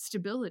to have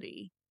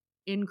stability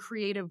in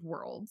creative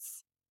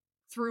worlds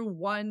through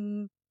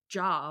one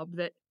job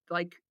that,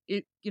 like,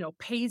 it,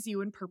 pays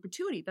you in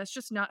perpetuity. That's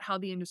just not how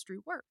the industry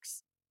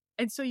works.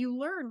 And so you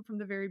learn from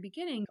the very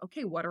beginning,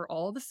 okay, what are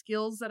all the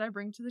skills that I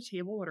bring to the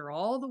table? What are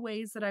all the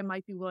ways that I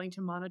might be willing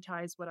to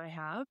monetize what I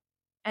have?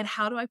 And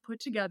how do I put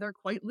together,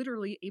 quite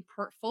literally, a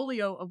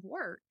portfolio of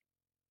work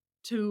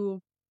to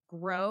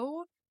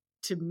grow,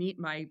 to meet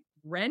my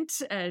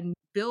rent and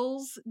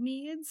bills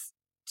needs,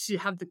 to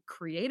have the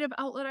creative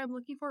outlet I'm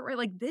looking for, right?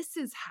 Like, this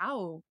is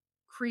how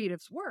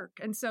creatives work.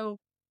 And so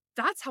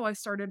that's how I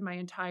started my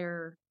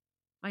entire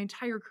my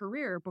entire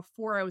career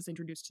before I was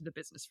introduced to the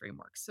business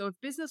framework. So if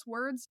business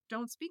words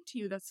don't speak to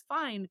you, that's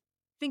fine.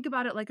 Think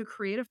about it like a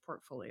creative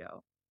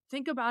portfolio.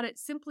 Think about it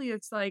simply,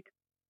 it's like,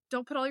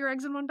 don't put all your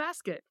eggs in one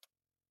basket.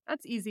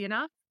 That's easy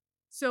enough.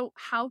 So,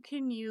 how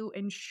can you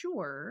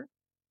ensure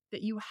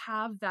that you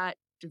have that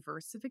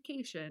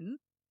diversification?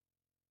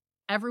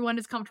 Everyone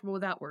is comfortable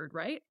with that word,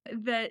 right?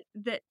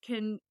 That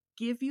can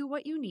give you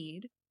what you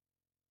need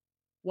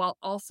while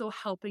also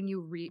helping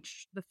you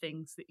reach the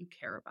things that you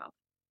care about.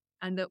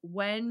 And that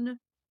when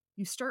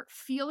you start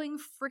feeling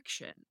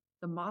friction,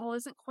 the model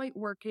isn't quite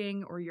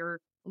working, or you're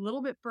a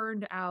little bit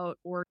burned out,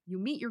 or you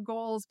meet your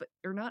goals, but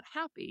you're not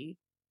happy,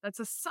 that's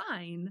a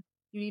sign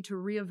you need to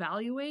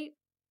reevaluate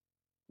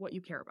what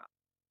you care about.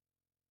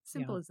 Yeah.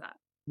 Simple as that.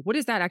 What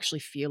does that actually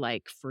feel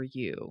like for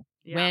you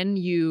Yeah. when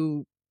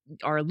you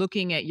are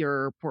looking at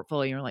your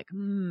portfolio and you're like,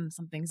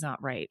 something's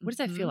not right? What does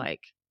that feel Hmm.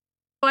 like?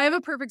 I have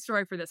a perfect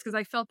story for this because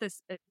I felt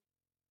this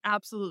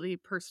absolutely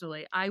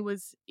personally. I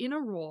was in a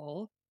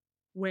role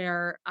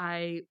where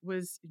I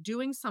was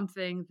doing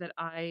something that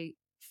I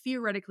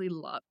theoretically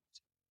loved.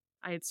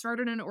 I had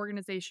started an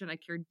organization, I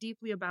cared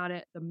deeply about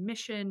it, the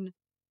mission,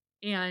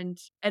 and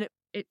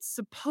it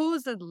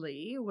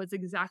supposedly was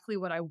exactly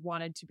what I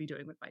wanted to be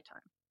doing with my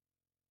time.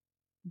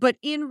 But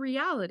in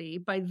reality,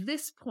 by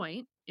this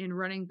point in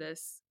running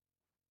this,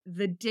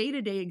 the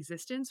day-to-day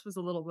existence was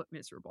a little bit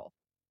miserable.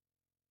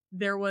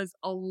 There was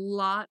a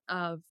lot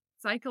of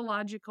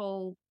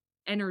psychological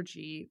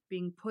energy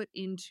being put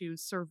into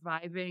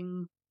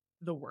surviving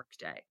the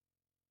workday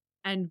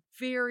and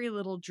very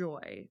little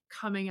joy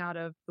coming out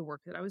of the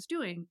work that I was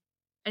doing.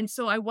 And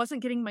so I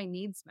wasn't getting my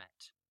needs met,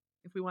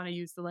 if we want to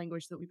use the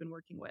language that we've been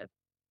working with.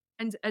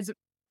 And as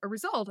a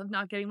result of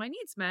not getting my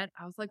needs met,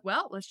 I was like,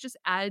 well, let's just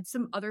add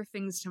some other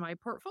things to my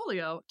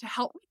portfolio to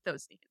help meet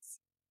those needs.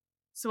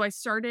 So I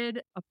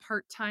started a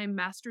part time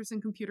master's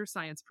in computer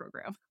science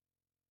program.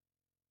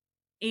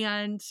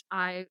 And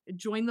I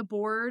joined the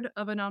board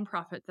of a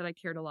nonprofit that I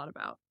cared a lot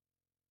about.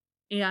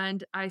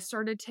 And I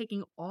started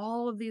taking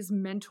all of these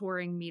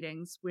mentoring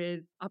meetings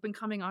with up and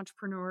coming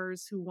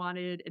entrepreneurs who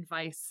wanted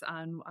advice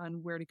on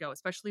where to go,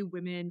 especially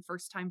women,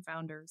 first time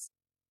founders.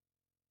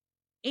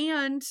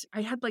 And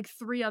I had like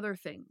 3 other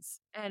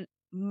things. And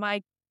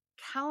my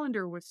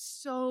calendar was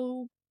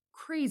so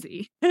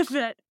crazy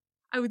that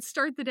I would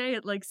start the day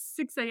at like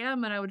 6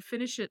 a.m. and I would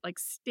finish it like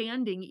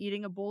standing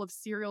eating a bowl of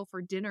cereal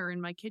for dinner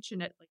in my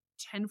kitchen at like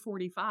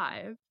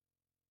 10:45.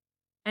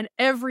 And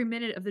every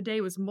minute of the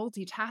day was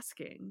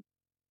multitasking.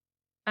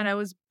 And I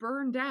was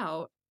burned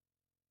out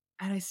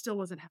and I still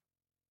wasn't happy.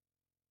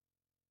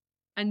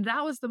 And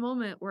that was the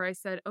moment where I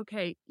said,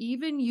 okay,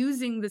 even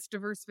using this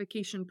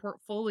diversification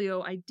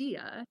portfolio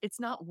idea, it's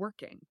not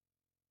working.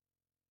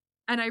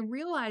 And I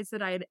realized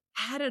that I had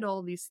added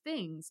all these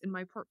things in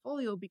my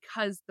portfolio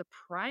because the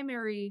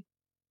primary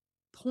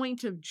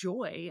point of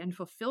joy and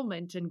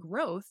fulfillment and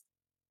growth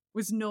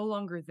was no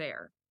longer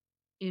there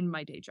in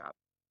my day job.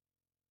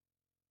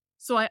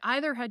 So I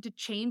either had to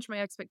change my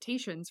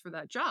expectations for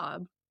that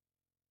job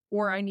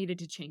or I needed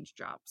to change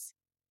jobs.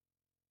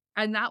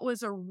 And that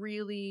was a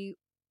really,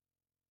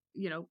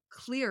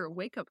 clear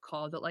wake up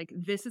call that like,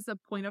 this is a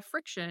point of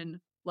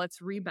friction. Let's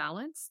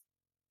rebalance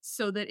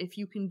so that if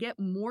you can get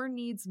more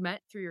needs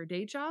met through your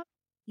day job,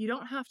 you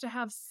don't have to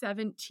have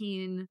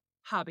 17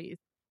 hobbies.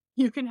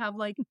 You can have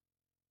like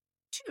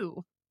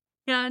 2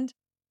 and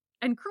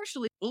and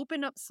crucially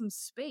open up some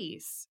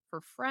space for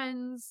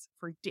friends,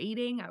 for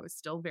dating. I was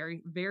still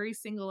very very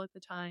single at the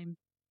time,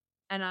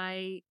 and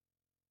I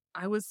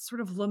was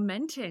sort of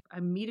lamenting,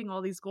 I'm meeting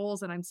all these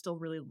goals and I'm still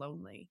really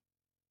lonely.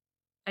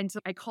 And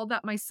so I called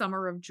that my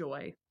summer of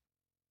joy,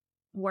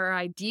 where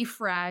I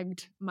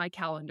defragged my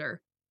calendar,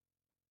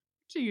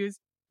 to use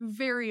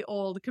very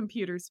old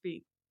computer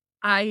speak.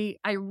 I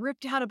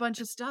ripped out a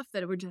bunch of stuff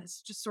that were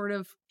just sort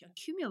of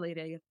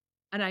accumulating,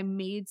 and I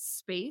made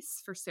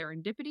space for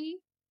serendipity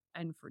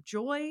and for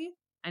joy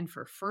and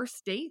for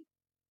first date.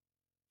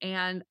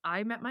 And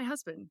I met my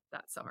husband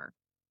that summer.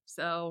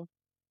 So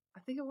I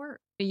think it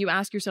worked. You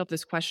ask yourself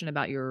this question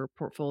about your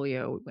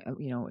portfolio, at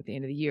the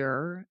end of the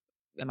year,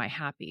 am I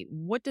happy?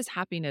 What does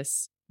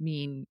happiness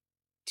mean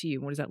to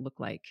you? What does that look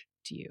like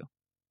to you?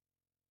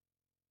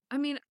 I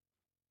mean,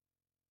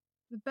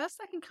 the best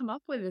I can come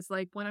up with is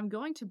like when I'm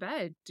going to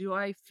bed, do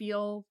I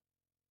feel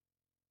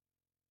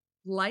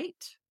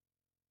light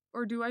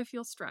or do I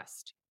feel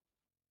stressed?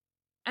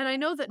 And I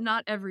know that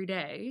not every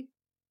day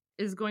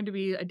is going to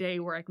be a day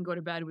where I can go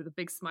to bed with a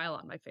big smile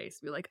on my face,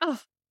 be like, oh,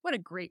 what a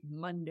great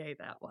Monday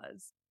that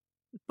was.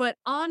 But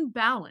on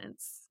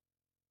balance,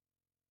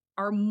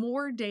 are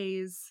more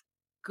days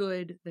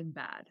good than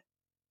bad?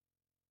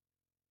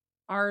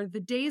 Are the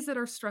days that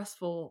are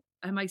stressful,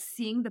 am I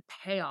seeing the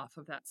payoff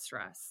of that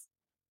stress?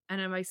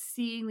 And am I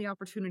seeing the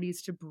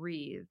opportunities to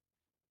breathe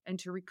and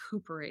to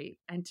recuperate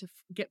and to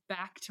get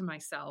back to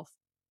myself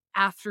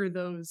after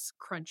those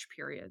crunch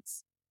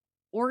periods?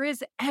 Or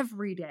is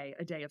every day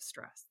a day of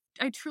stress?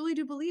 I truly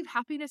do believe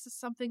happiness is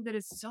something that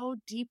is so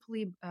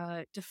deeply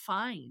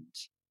defined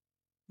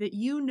that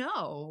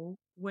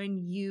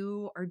when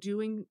you are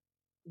doing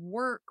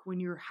work, when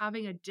you're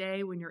having a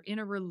day, when you're in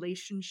a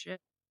relationship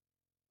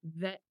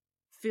that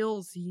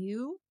fills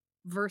you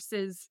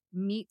versus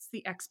meets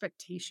the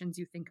expectations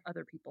you think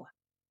other people have.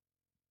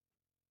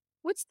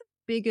 What's the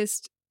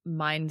biggest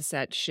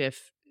mindset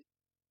shift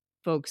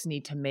folks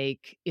need to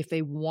make if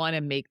they want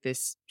to make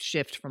this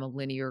shift from a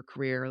linear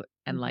career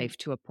and Mhm. life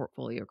to a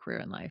portfolio career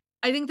and life?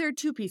 I think there are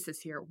two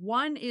pieces here.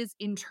 One is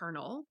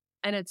internal,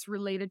 and it's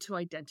related to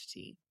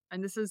identity.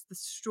 And this is the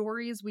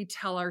stories we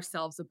tell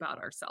ourselves about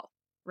ourselves,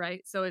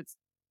 right? So it's,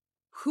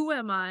 who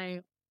am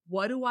I?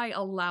 What do I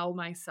allow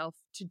myself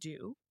to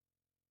do?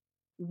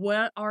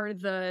 What are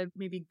the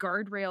maybe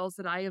guardrails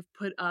that I have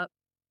put up,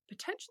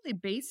 potentially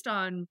based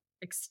on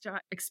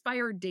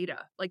expired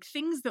data, like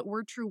things that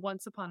were true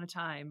once upon a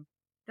time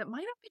that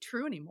might not be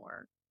true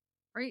anymore,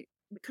 right?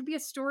 It could be a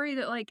story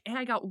that, like, hey,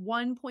 I got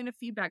 1 point of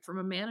feedback from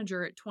a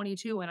manager at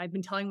 22, and I've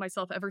been telling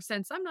myself ever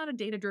since I'm not a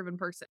data driven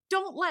person.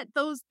 Don't let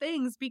those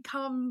things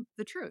become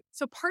the truth.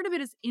 So part of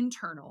it is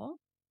internal.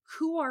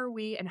 Who are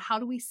we and how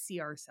do we see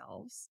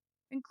ourselves?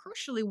 And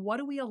crucially, what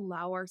do we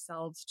allow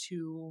ourselves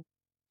to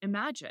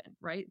imagine,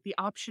 right? The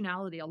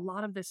optionality. A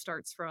lot of this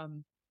starts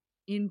from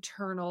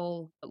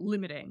internal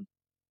limiting.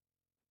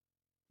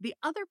 The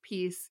other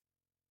piece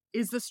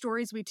is the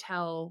stories we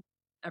tell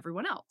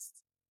everyone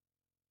else.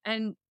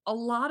 And a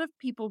lot of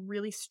people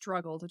really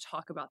struggle to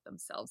talk about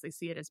themselves. They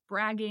see it as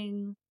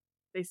bragging,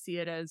 they see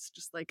it as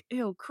just like,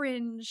 ew,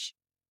 cringe.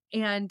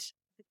 And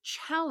the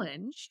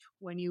challenge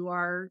when you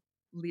are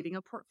leading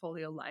a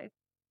portfolio life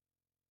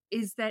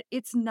is that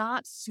it's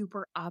not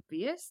super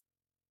obvious.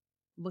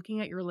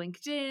 Looking at your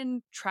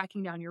LinkedIn,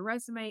 tracking down your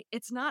resume,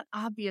 it's not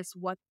obvious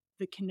what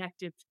the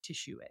connective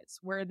tissue is,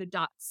 where the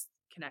dots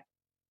connect.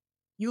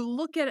 You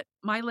look at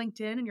my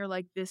LinkedIn and you're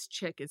like, this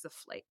chick is a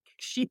flake.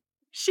 She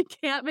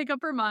can't make up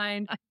her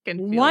mind. I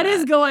can feel What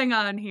is that. going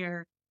on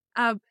here?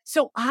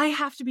 So I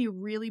have to be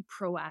really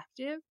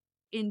proactive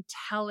in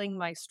telling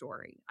my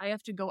story. I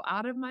have to go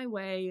out of my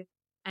way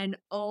and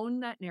own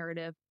that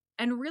narrative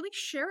and really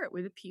share it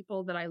with the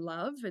people that I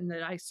love and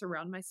that I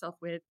surround myself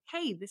with.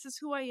 Hey, this is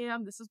who I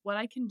am. This is what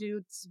I can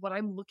do. This is what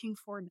I'm looking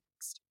for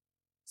next.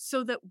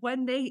 So that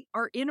when they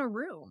are in a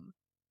room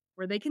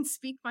where they can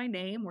speak my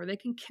name, where they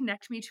can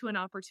connect me to an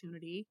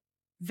opportunity,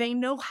 they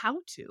know how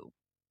to.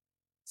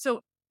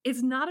 So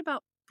it's not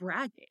about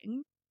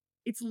bragging.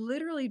 It's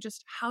literally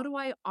just, how do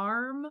I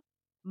arm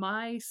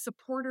my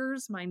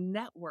supporters, my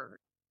network,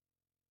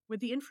 with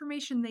the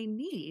information they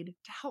need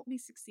to help me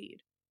succeed?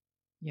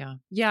 Yeah.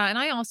 Yeah. And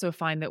I also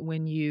find that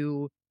when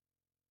you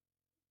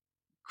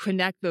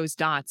connect those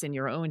dots in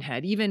your own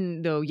head,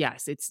 even though,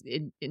 yes, it's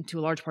to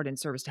a large part in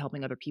service to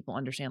helping other people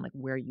understand like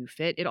where you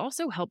fit, it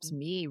also helps Mm.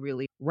 me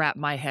really wrap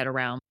my head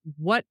around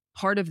what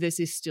part of this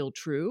is still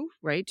true,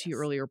 right? To your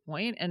Yes. earlier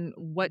point, and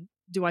what Mhm.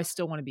 do I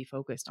still want to be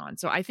focused on?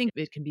 So I think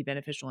it can be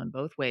beneficial in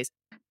both ways.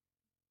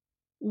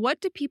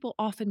 What do people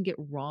often get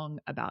wrong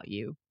about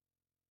you?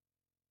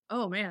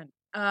 Oh man.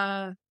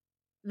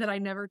 That I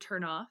never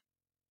turn off,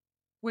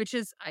 which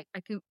is, I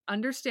can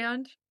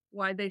understand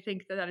why they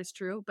think that that is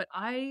true, but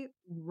I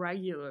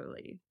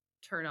regularly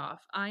turn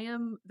off. I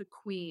am the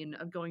queen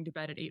of going to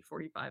bed at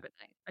 8:45 at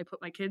night. I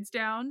put my kids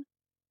down,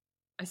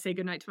 I say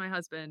goodnight to my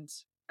husband,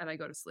 and I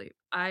go to sleep.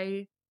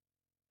 I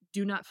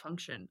do not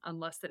function on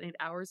less than 8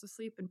 hours of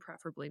sleep and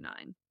preferably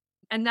 9.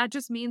 And that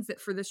just means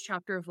that for this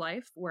chapter of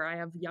life where I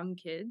have young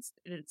kids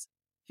and it's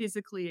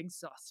physically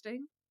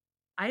exhausting,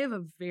 I have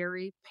a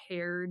very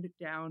pared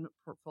down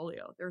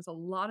portfolio. There's a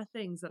lot of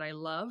things that I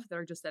love that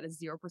are just at a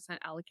 0%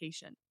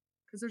 allocation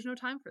because there's no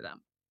time for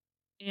them.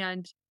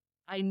 And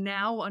I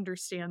now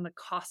understand the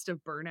cost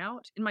of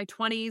burnout. In my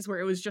 20s, where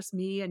it was just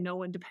me and no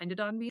one depended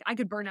on me, I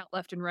could burn out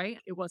left and right.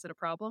 It wasn't a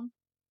problem.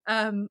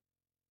 Um,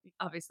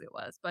 Obviously it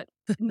was, but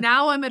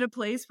now I'm at a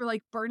place where,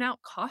 like, burnout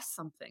costs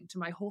something to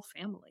my whole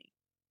family.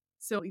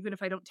 So even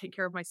if I don't take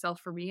care of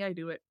myself for me, I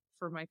do it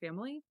for my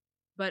family.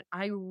 But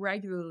I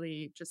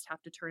regularly just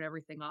have to turn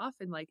everything off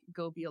and, like,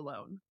 go be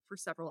alone for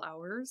several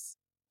hours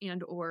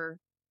and or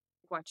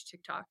watch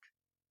TikTok.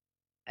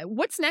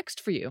 What's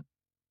next for you?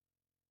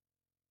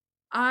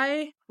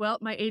 Well,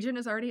 my agent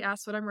has already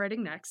asked what I'm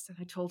writing next, and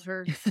I told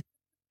her,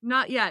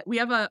 not yet. We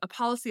have a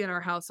policy in our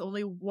house.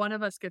 Only one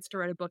of us gets to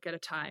write a book at a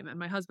time. And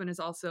my husband is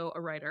also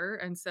a writer.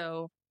 And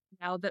so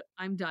now that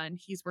I'm done,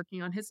 he's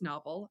working on his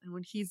novel. And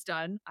when he's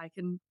done, I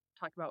can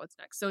talk about what's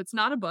next. So it's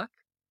not a book.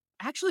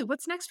 Actually,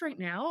 what's next right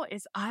now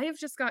is I have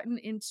just gotten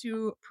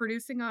into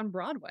producing on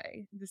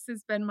Broadway. This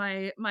has been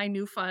my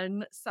new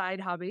fun side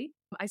hobby.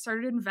 I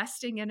started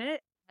investing in it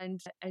and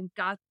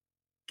got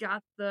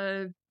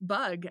the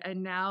bug,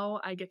 and now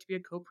I get to be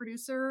a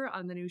co-producer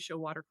on the new show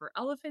Water for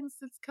Elephants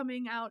that's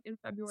coming out in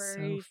So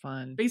February.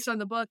 fun. Based on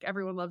the book,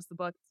 everyone loves the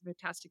book. It's a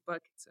fantastic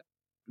book. It's a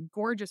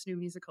gorgeous new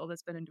musical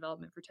that's been in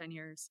development for 10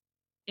 years.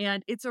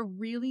 And it's a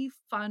really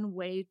fun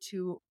way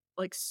to,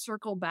 like,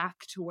 circle back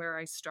to where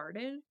I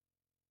started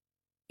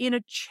in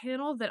a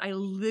channel that I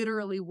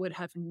literally would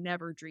have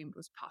never dreamed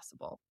was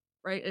possible.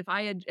 Right? If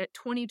I had at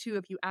 22,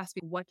 if you asked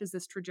me, what does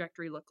this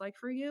trajectory look like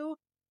for you?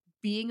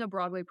 Being a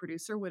Broadway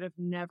producer would have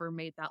never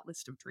made that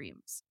list of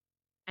dreams.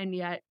 And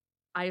yet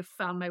I have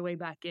found my way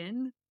back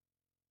in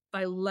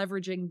by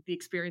leveraging the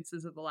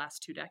experiences of the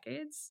last 2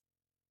 decades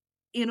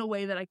in a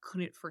way that I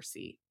couldn't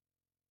foresee.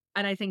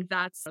 And I think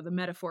that's the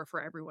metaphor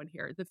for everyone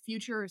here. The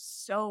future is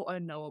so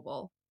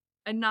unknowable.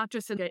 And not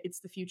just in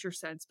it's the future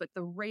sense, but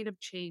the rate of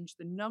change,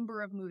 the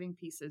number of moving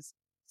pieces,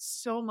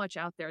 so much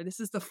out there. This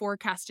is the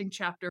forecasting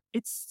chapter.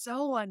 It's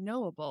so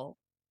unknowable.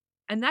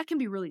 And that can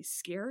be really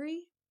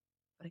scary,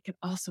 but it can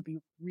also be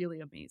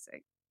really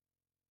amazing.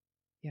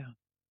 Yeah.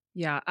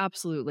 Yeah,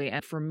 absolutely.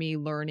 And for me,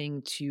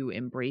 learning to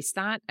embrace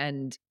that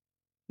and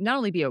not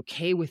only be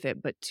okay with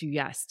it, but to,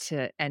 yes,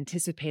 to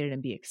anticipate it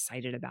and be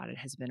excited about it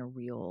has been a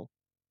real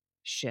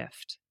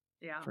shift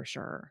Yeah. for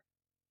sure.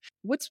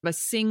 What's a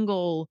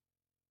single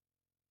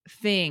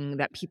thing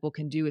that people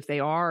can do if they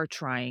are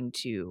trying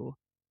to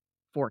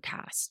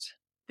forecast?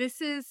 This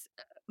is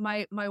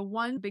my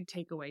one big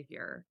takeaway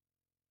here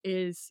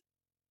is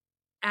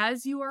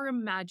as you are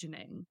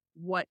imagining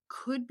what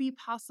could be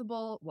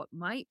possible, what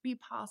might be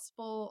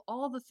possible,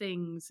 all the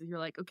things you're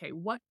like, okay,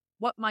 what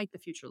might the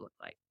future look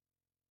like?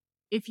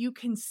 If you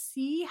can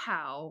see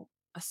how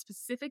a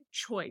specific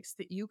choice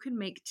that you can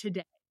make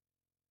today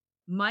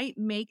might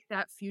make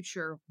that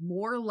future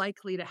more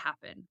likely to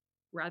happen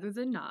rather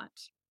than not,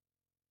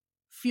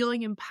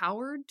 feeling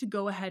empowered to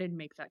go ahead and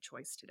make that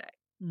choice today.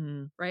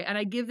 Right. And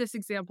I give this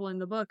example in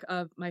the book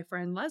of my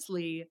friend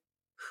Leslie,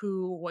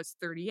 who was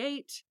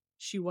 38.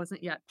 She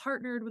wasn't yet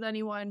partnered with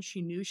anyone.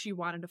 She knew she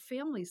wanted a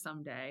family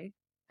someday,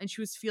 and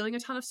she was feeling a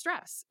ton of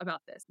stress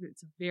about this.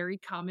 It's a very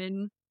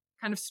common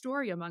kind of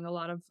story among a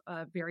lot of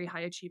very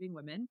high achieving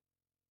women.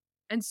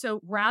 And so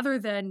rather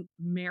than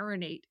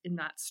marinate in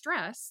that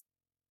stress,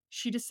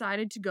 she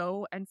decided to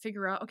go and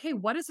figure out, okay,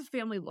 what does a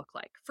family look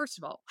like? First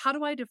of all, how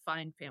do I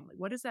define family?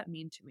 What does that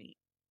mean to me?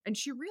 And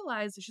she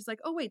realized that she's like,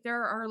 oh, wait,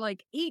 there are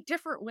like 8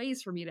 different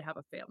ways for me to have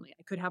a family.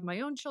 I could have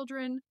my own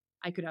children.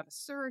 I could have a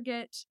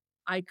surrogate.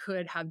 I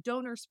could have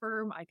donor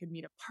sperm. I could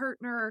meet a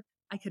partner.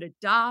 I could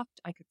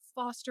adopt. I could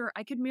foster.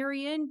 I could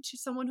marry into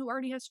someone who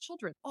already has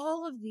children.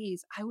 All of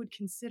these I would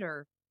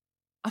consider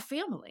a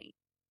family.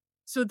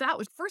 So that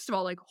was, first of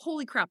all, like,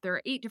 holy crap, there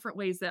are 8 different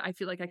ways that I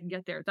feel like I can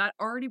get there. That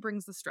already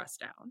brings the stress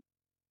down.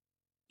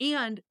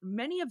 And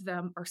many of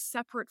them are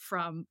separate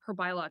from her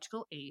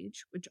biological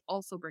age, which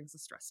also brings the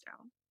stress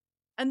down.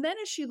 And then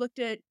as she looked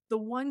at the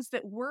ones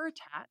that were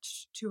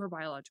attached to her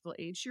biological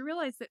age, she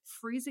realized that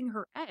freezing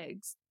her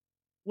eggs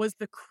was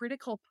the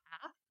critical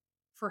path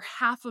for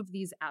half of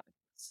these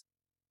avenues.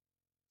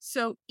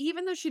 So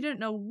even though she didn't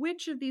know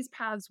which of these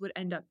paths would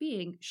end up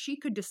being, she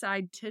could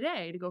decide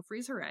today to go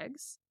freeze her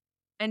eggs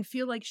and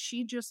feel like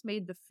she just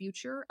made the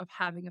future of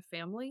having a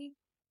family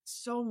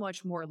so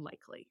much more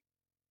likely.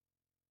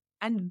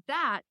 And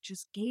that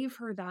just gave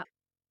her that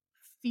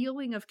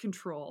feeling of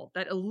control,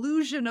 that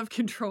illusion of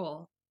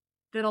control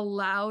that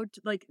allowed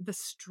like the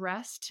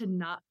stress to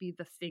not be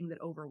the thing that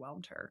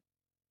overwhelmed her.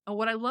 And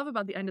what I love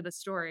about the end of the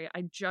story,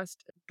 I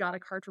just got a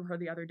card from her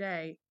the other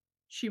day.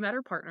 She met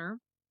her partner.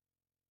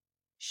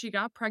 She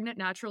got pregnant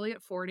naturally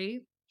at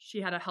 40.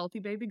 She had a healthy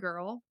baby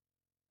girl,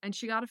 and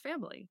she got a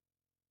family.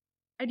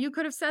 And you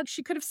could have said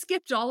she could have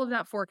skipped all of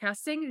that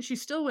forecasting and she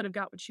still would have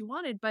got what she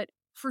wanted. But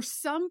for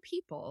some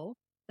people,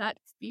 that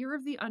fear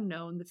of the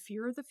unknown, the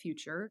fear of the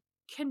future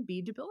can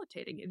be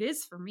debilitating. It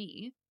is for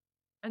me.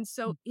 And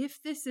so if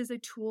this is a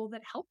tool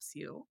that helps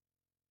you,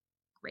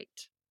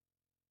 great.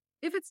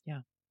 If it's,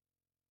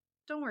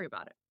 don't worry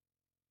about it.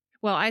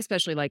 Well, I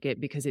especially like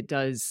it because it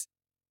does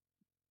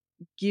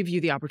give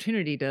you the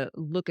opportunity to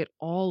look at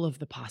all of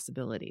the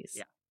possibilities,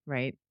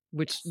 right?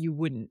 Which you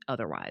wouldn't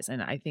otherwise.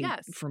 And I think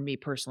for me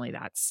personally,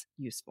 that's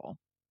useful.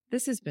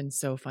 This has been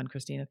so fun,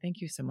 Christina. Thank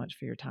you so much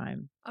for your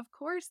time. Of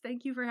course.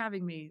 Thank you for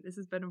having me. This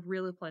has been a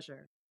real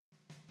pleasure.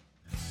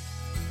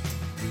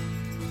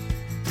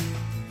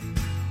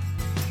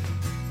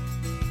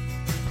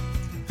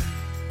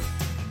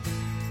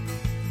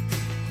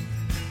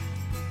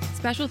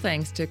 Special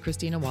thanks to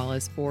Christina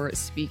Wallace for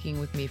speaking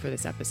with me for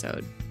this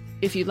episode.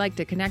 If you'd like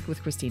to connect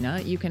with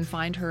Christina, you can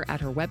find her at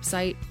her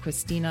website,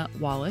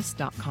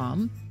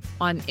 ChristinaWallace.com,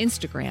 on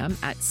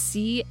Instagram at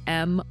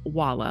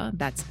CMWalla,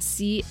 that's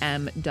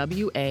CMWALLA,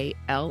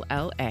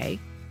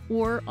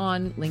 or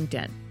on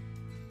LinkedIn.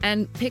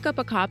 And pick up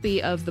a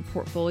copy of The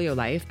Portfolio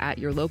Life at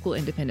your local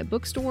independent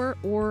bookstore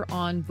or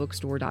on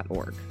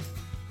bookstore.org.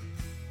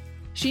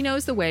 She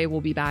Knows the Way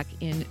will be back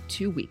in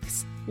 2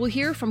 weeks. We'll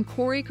hear from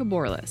Corey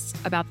Caborlas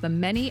about the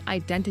many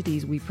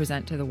identities we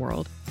present to the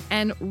world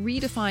and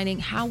redefining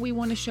how we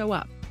want to show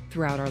up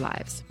throughout our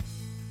lives.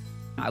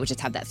 I would just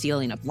have that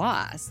feeling of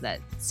loss that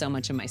so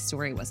much of my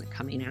story wasn't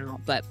coming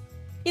out. But,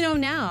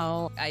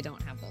 now I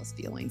don't have those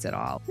feelings at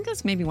all. I think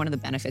that's maybe one of the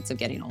benefits of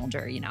getting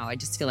older. I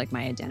just feel like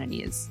my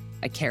identity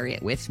I carry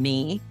it with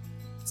me.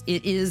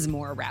 It is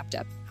more wrapped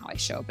up in how I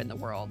show up in the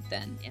world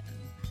than in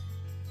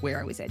where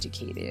I was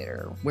educated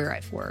or where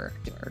I've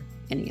worked or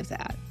any of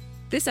that.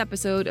 This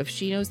episode of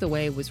She Knows the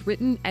Way was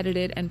written,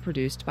 edited, and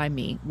produced by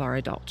me,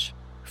 Laura Dolch.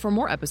 For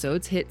more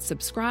episodes, hit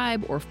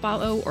subscribe or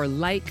follow or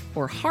like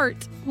or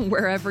heart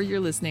wherever you're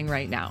listening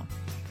right now.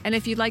 And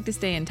if you'd like to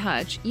stay in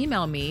touch,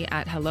 email me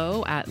at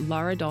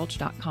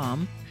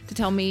hello@laradolch.com to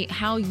tell me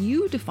how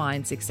you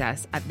define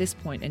success at this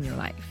point in your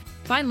life.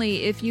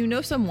 Finally, if you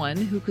know someone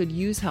who could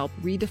use help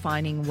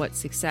redefining what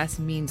success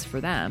means for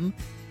them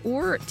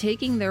or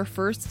taking their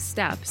first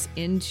steps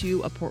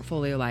into a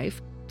portfolio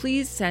life,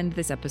 please send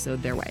this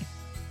episode their way.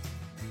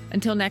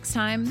 Until next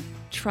time,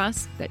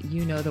 trust that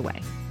you know the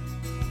way.